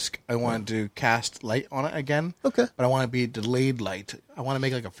clay disc, I wanted to cast light on it again. Okay. But I want to be delayed light. I want to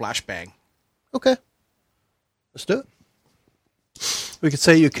make like a flashbang. Okay. Let's do it. We could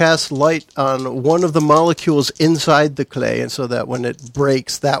say you cast light on one of the molecules inside the clay, and so that when it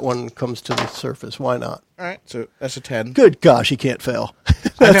breaks, that one comes to the surface. Why not? All right. So that's a 10. Good gosh, you can't fail.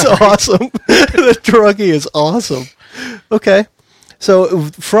 That's awesome. The druggie is awesome. Okay. So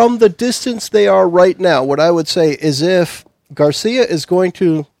from the distance they are right now, what I would say is if Garcia is going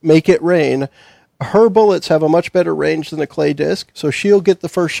to make it rain, her bullets have a much better range than the clay disc, so she'll get the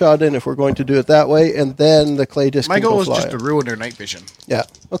first shot in if we're going to do it that way, and then the clay disc can go fly. My goal is just to ruin their night vision. Yeah,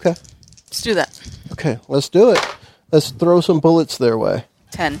 okay. Let's do that. Okay, let's do it. Let's throw some bullets their way.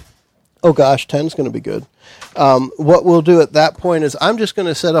 10. Oh gosh, 10's going to be good. What we'll do at that point is I'm just going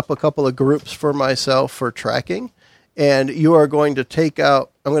to set up a couple of groups for myself for tracking. And you are going to take out,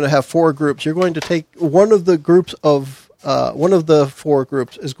 I'm going to have 4 groups. You're going to take one of the groups of one of the 4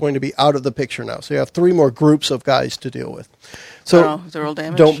 groups is going to be out of the picture now. So you have 3 more groups of guys to deal with. So to roll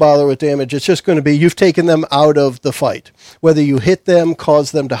damage? Don't bother with damage. It's just going to be you've taken them out of the fight. Whether you hit them,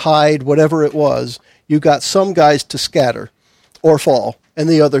 cause them to hide, whatever it was, you got some guys to scatter or fall, and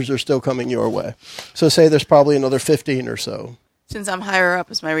the others are still coming your way. So say there's probably another 15 or so. Since I'm higher up,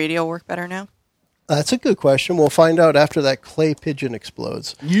 does my radio work better now? That's a good question. We'll find out after that clay pigeon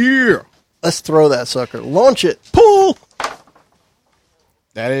explodes. Yeah. Let's throw that sucker. Launch it. Pull!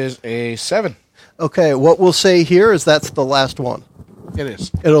 That is a 7. Okay, what we'll say here is that's the last one. It is.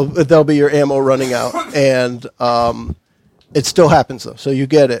 There'll be your ammo running out, and it still happens though, so you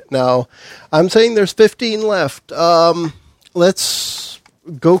get it. Now, I'm saying there's 15 left. Let's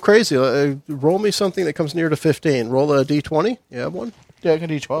go crazy. Roll me something that comes near to 15. Roll a d20. You have one? Yeah, I can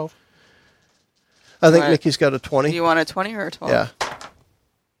do 12. I think All right. Nikki's got a Do 20. you want a 20 or a 12? Yeah.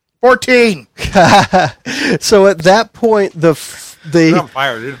 14. So at that point, You're on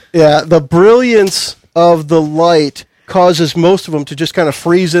fire, dude. the brilliance of the light causes most of them to just kind of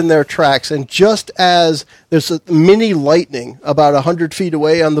freeze in their tracks. And just as there's a mini lightning about 100 feet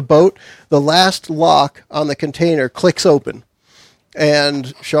away on the boat, the last lock on the container clicks open.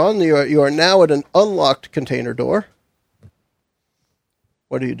 And Sean, you are now at an unlocked container door.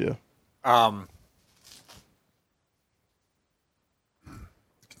 What do you do?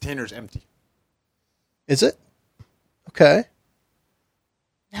 Container's empty. Is it? Okay.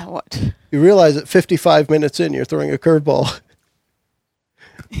 Now what? You realize at 55 minutes in, you're throwing a curveball.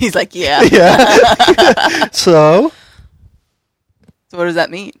 He's like, yeah. Yeah. So So what does that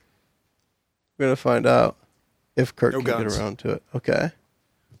mean? we're going to find out if Kurt No can guns. get around to it. Okay.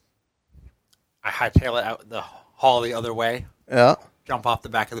 I hightail it out the hall the other way, Yeah. jump off the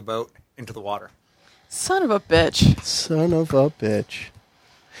back of the boat into the water. Son of a bitch. Son of a bitch.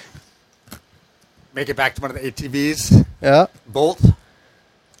 Make it back to one of the ATVs, Yeah. bolt,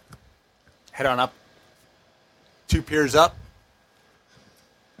 head on up, 2 piers up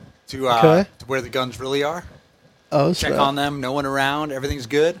to Okay. to where the guns really are. Oh, Check snap. on them, no one around, everything's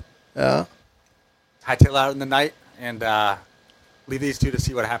good. Yeah. Hightail out in the night and leave these 2 to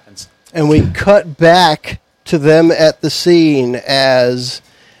see what happens. And we cut back to them at the scene as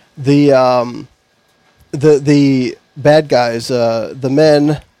the bad guys, the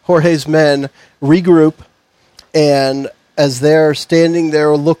men, Jorge's men, regroup, and as they're standing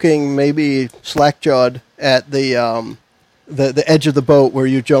there looking maybe slack-jawed at the edge of the boat where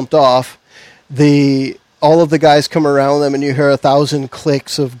you jumped off, all of the guys come around them, and you hear 1,000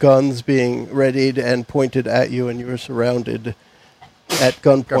 clicks of guns being readied and pointed at you, and you are surrounded at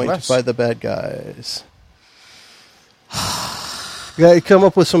God gunpoint bless. by the bad guys. You gotta come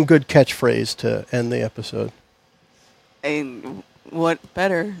up with some good catchphrase to end the episode. And what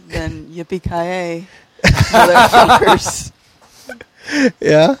better than yippee-ki-yay, motherfuckers?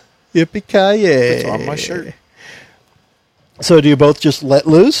 Yeah? Yippee-ki-yay. It's on my shirt. So do you both just let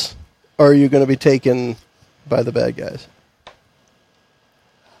loose, or are you going to be taken by the bad guys?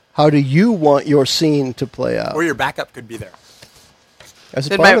 How do you want your scene to play out? Or your backup could be there. As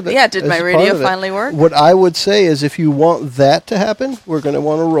a Did part my- of it. yeah, did As my a part radio of it. finally work? What I would say is if you want that to happen, we're going to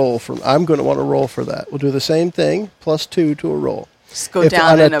want to roll I'm going to want to roll for that. We'll do the same thing, +2 to a roll. Just go If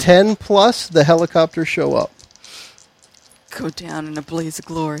down on in a 10 plus, the helicopters show up. go down in a blaze of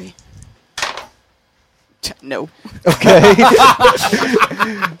glory. No. Okay.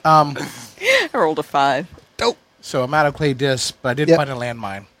 I rolled a 5. So I'm out of clay discs, but I did Yep. find a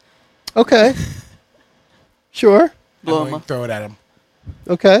landmine. Okay. Sure. Blow I'm 'em going up. to throw it at him.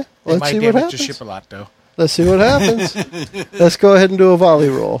 Okay. It Let's might see what damage the happens. ship a lot, though. Let's see what happens. Let's go ahead and do a volley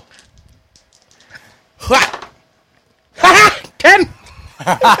roll. 10!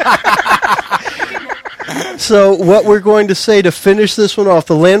 So what we're going to say to finish this one off,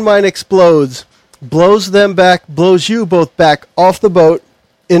 the landmine explodes, blows them back, blows you both back off the boat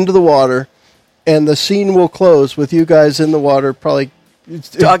into the water, and the scene will close with you guys in the water, probably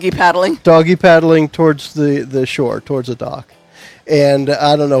Doggy paddling. doggy paddling towards the shore, towards the dock. And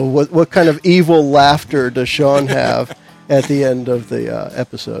I don't know, what kind of evil laughter does Sean have at the end of the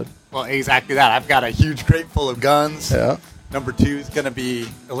episode? Well, exactly that. I've got a huge crate full of guns. Yeah. Number 2 is going to be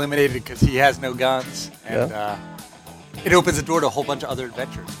eliminated because he has no guns. And it opens the door to a whole bunch of other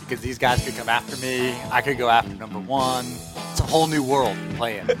adventures because these guys could come after me. I could go after number 1. It's a whole new world to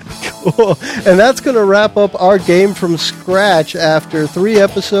play in. Cool. And that's going to wrap up our game from scratch. After 3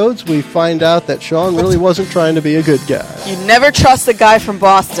 episodes, we find out that Sean really wasn't trying to be a good guy. You never trust the guy from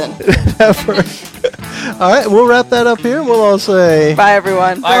Boston. Ever. All right, we'll wrap that up here, and we'll all say Bye,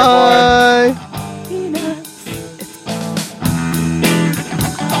 everyone. bye.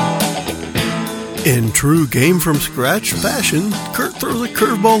 In true game from scratch fashion, Kurt throws a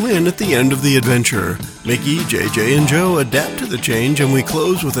curveball in at the end of the adventure. Mickey, JJ, and Joe adapt to the change, and we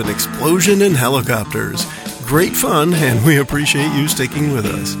close with an explosion in helicopters. Great fun, and we appreciate you sticking with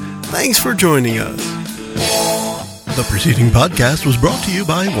us. Thanks for joining us. The preceding podcast was brought to you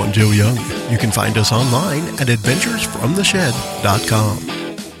by One Joe Young. You can find us online at adventuresfromtheshed.com.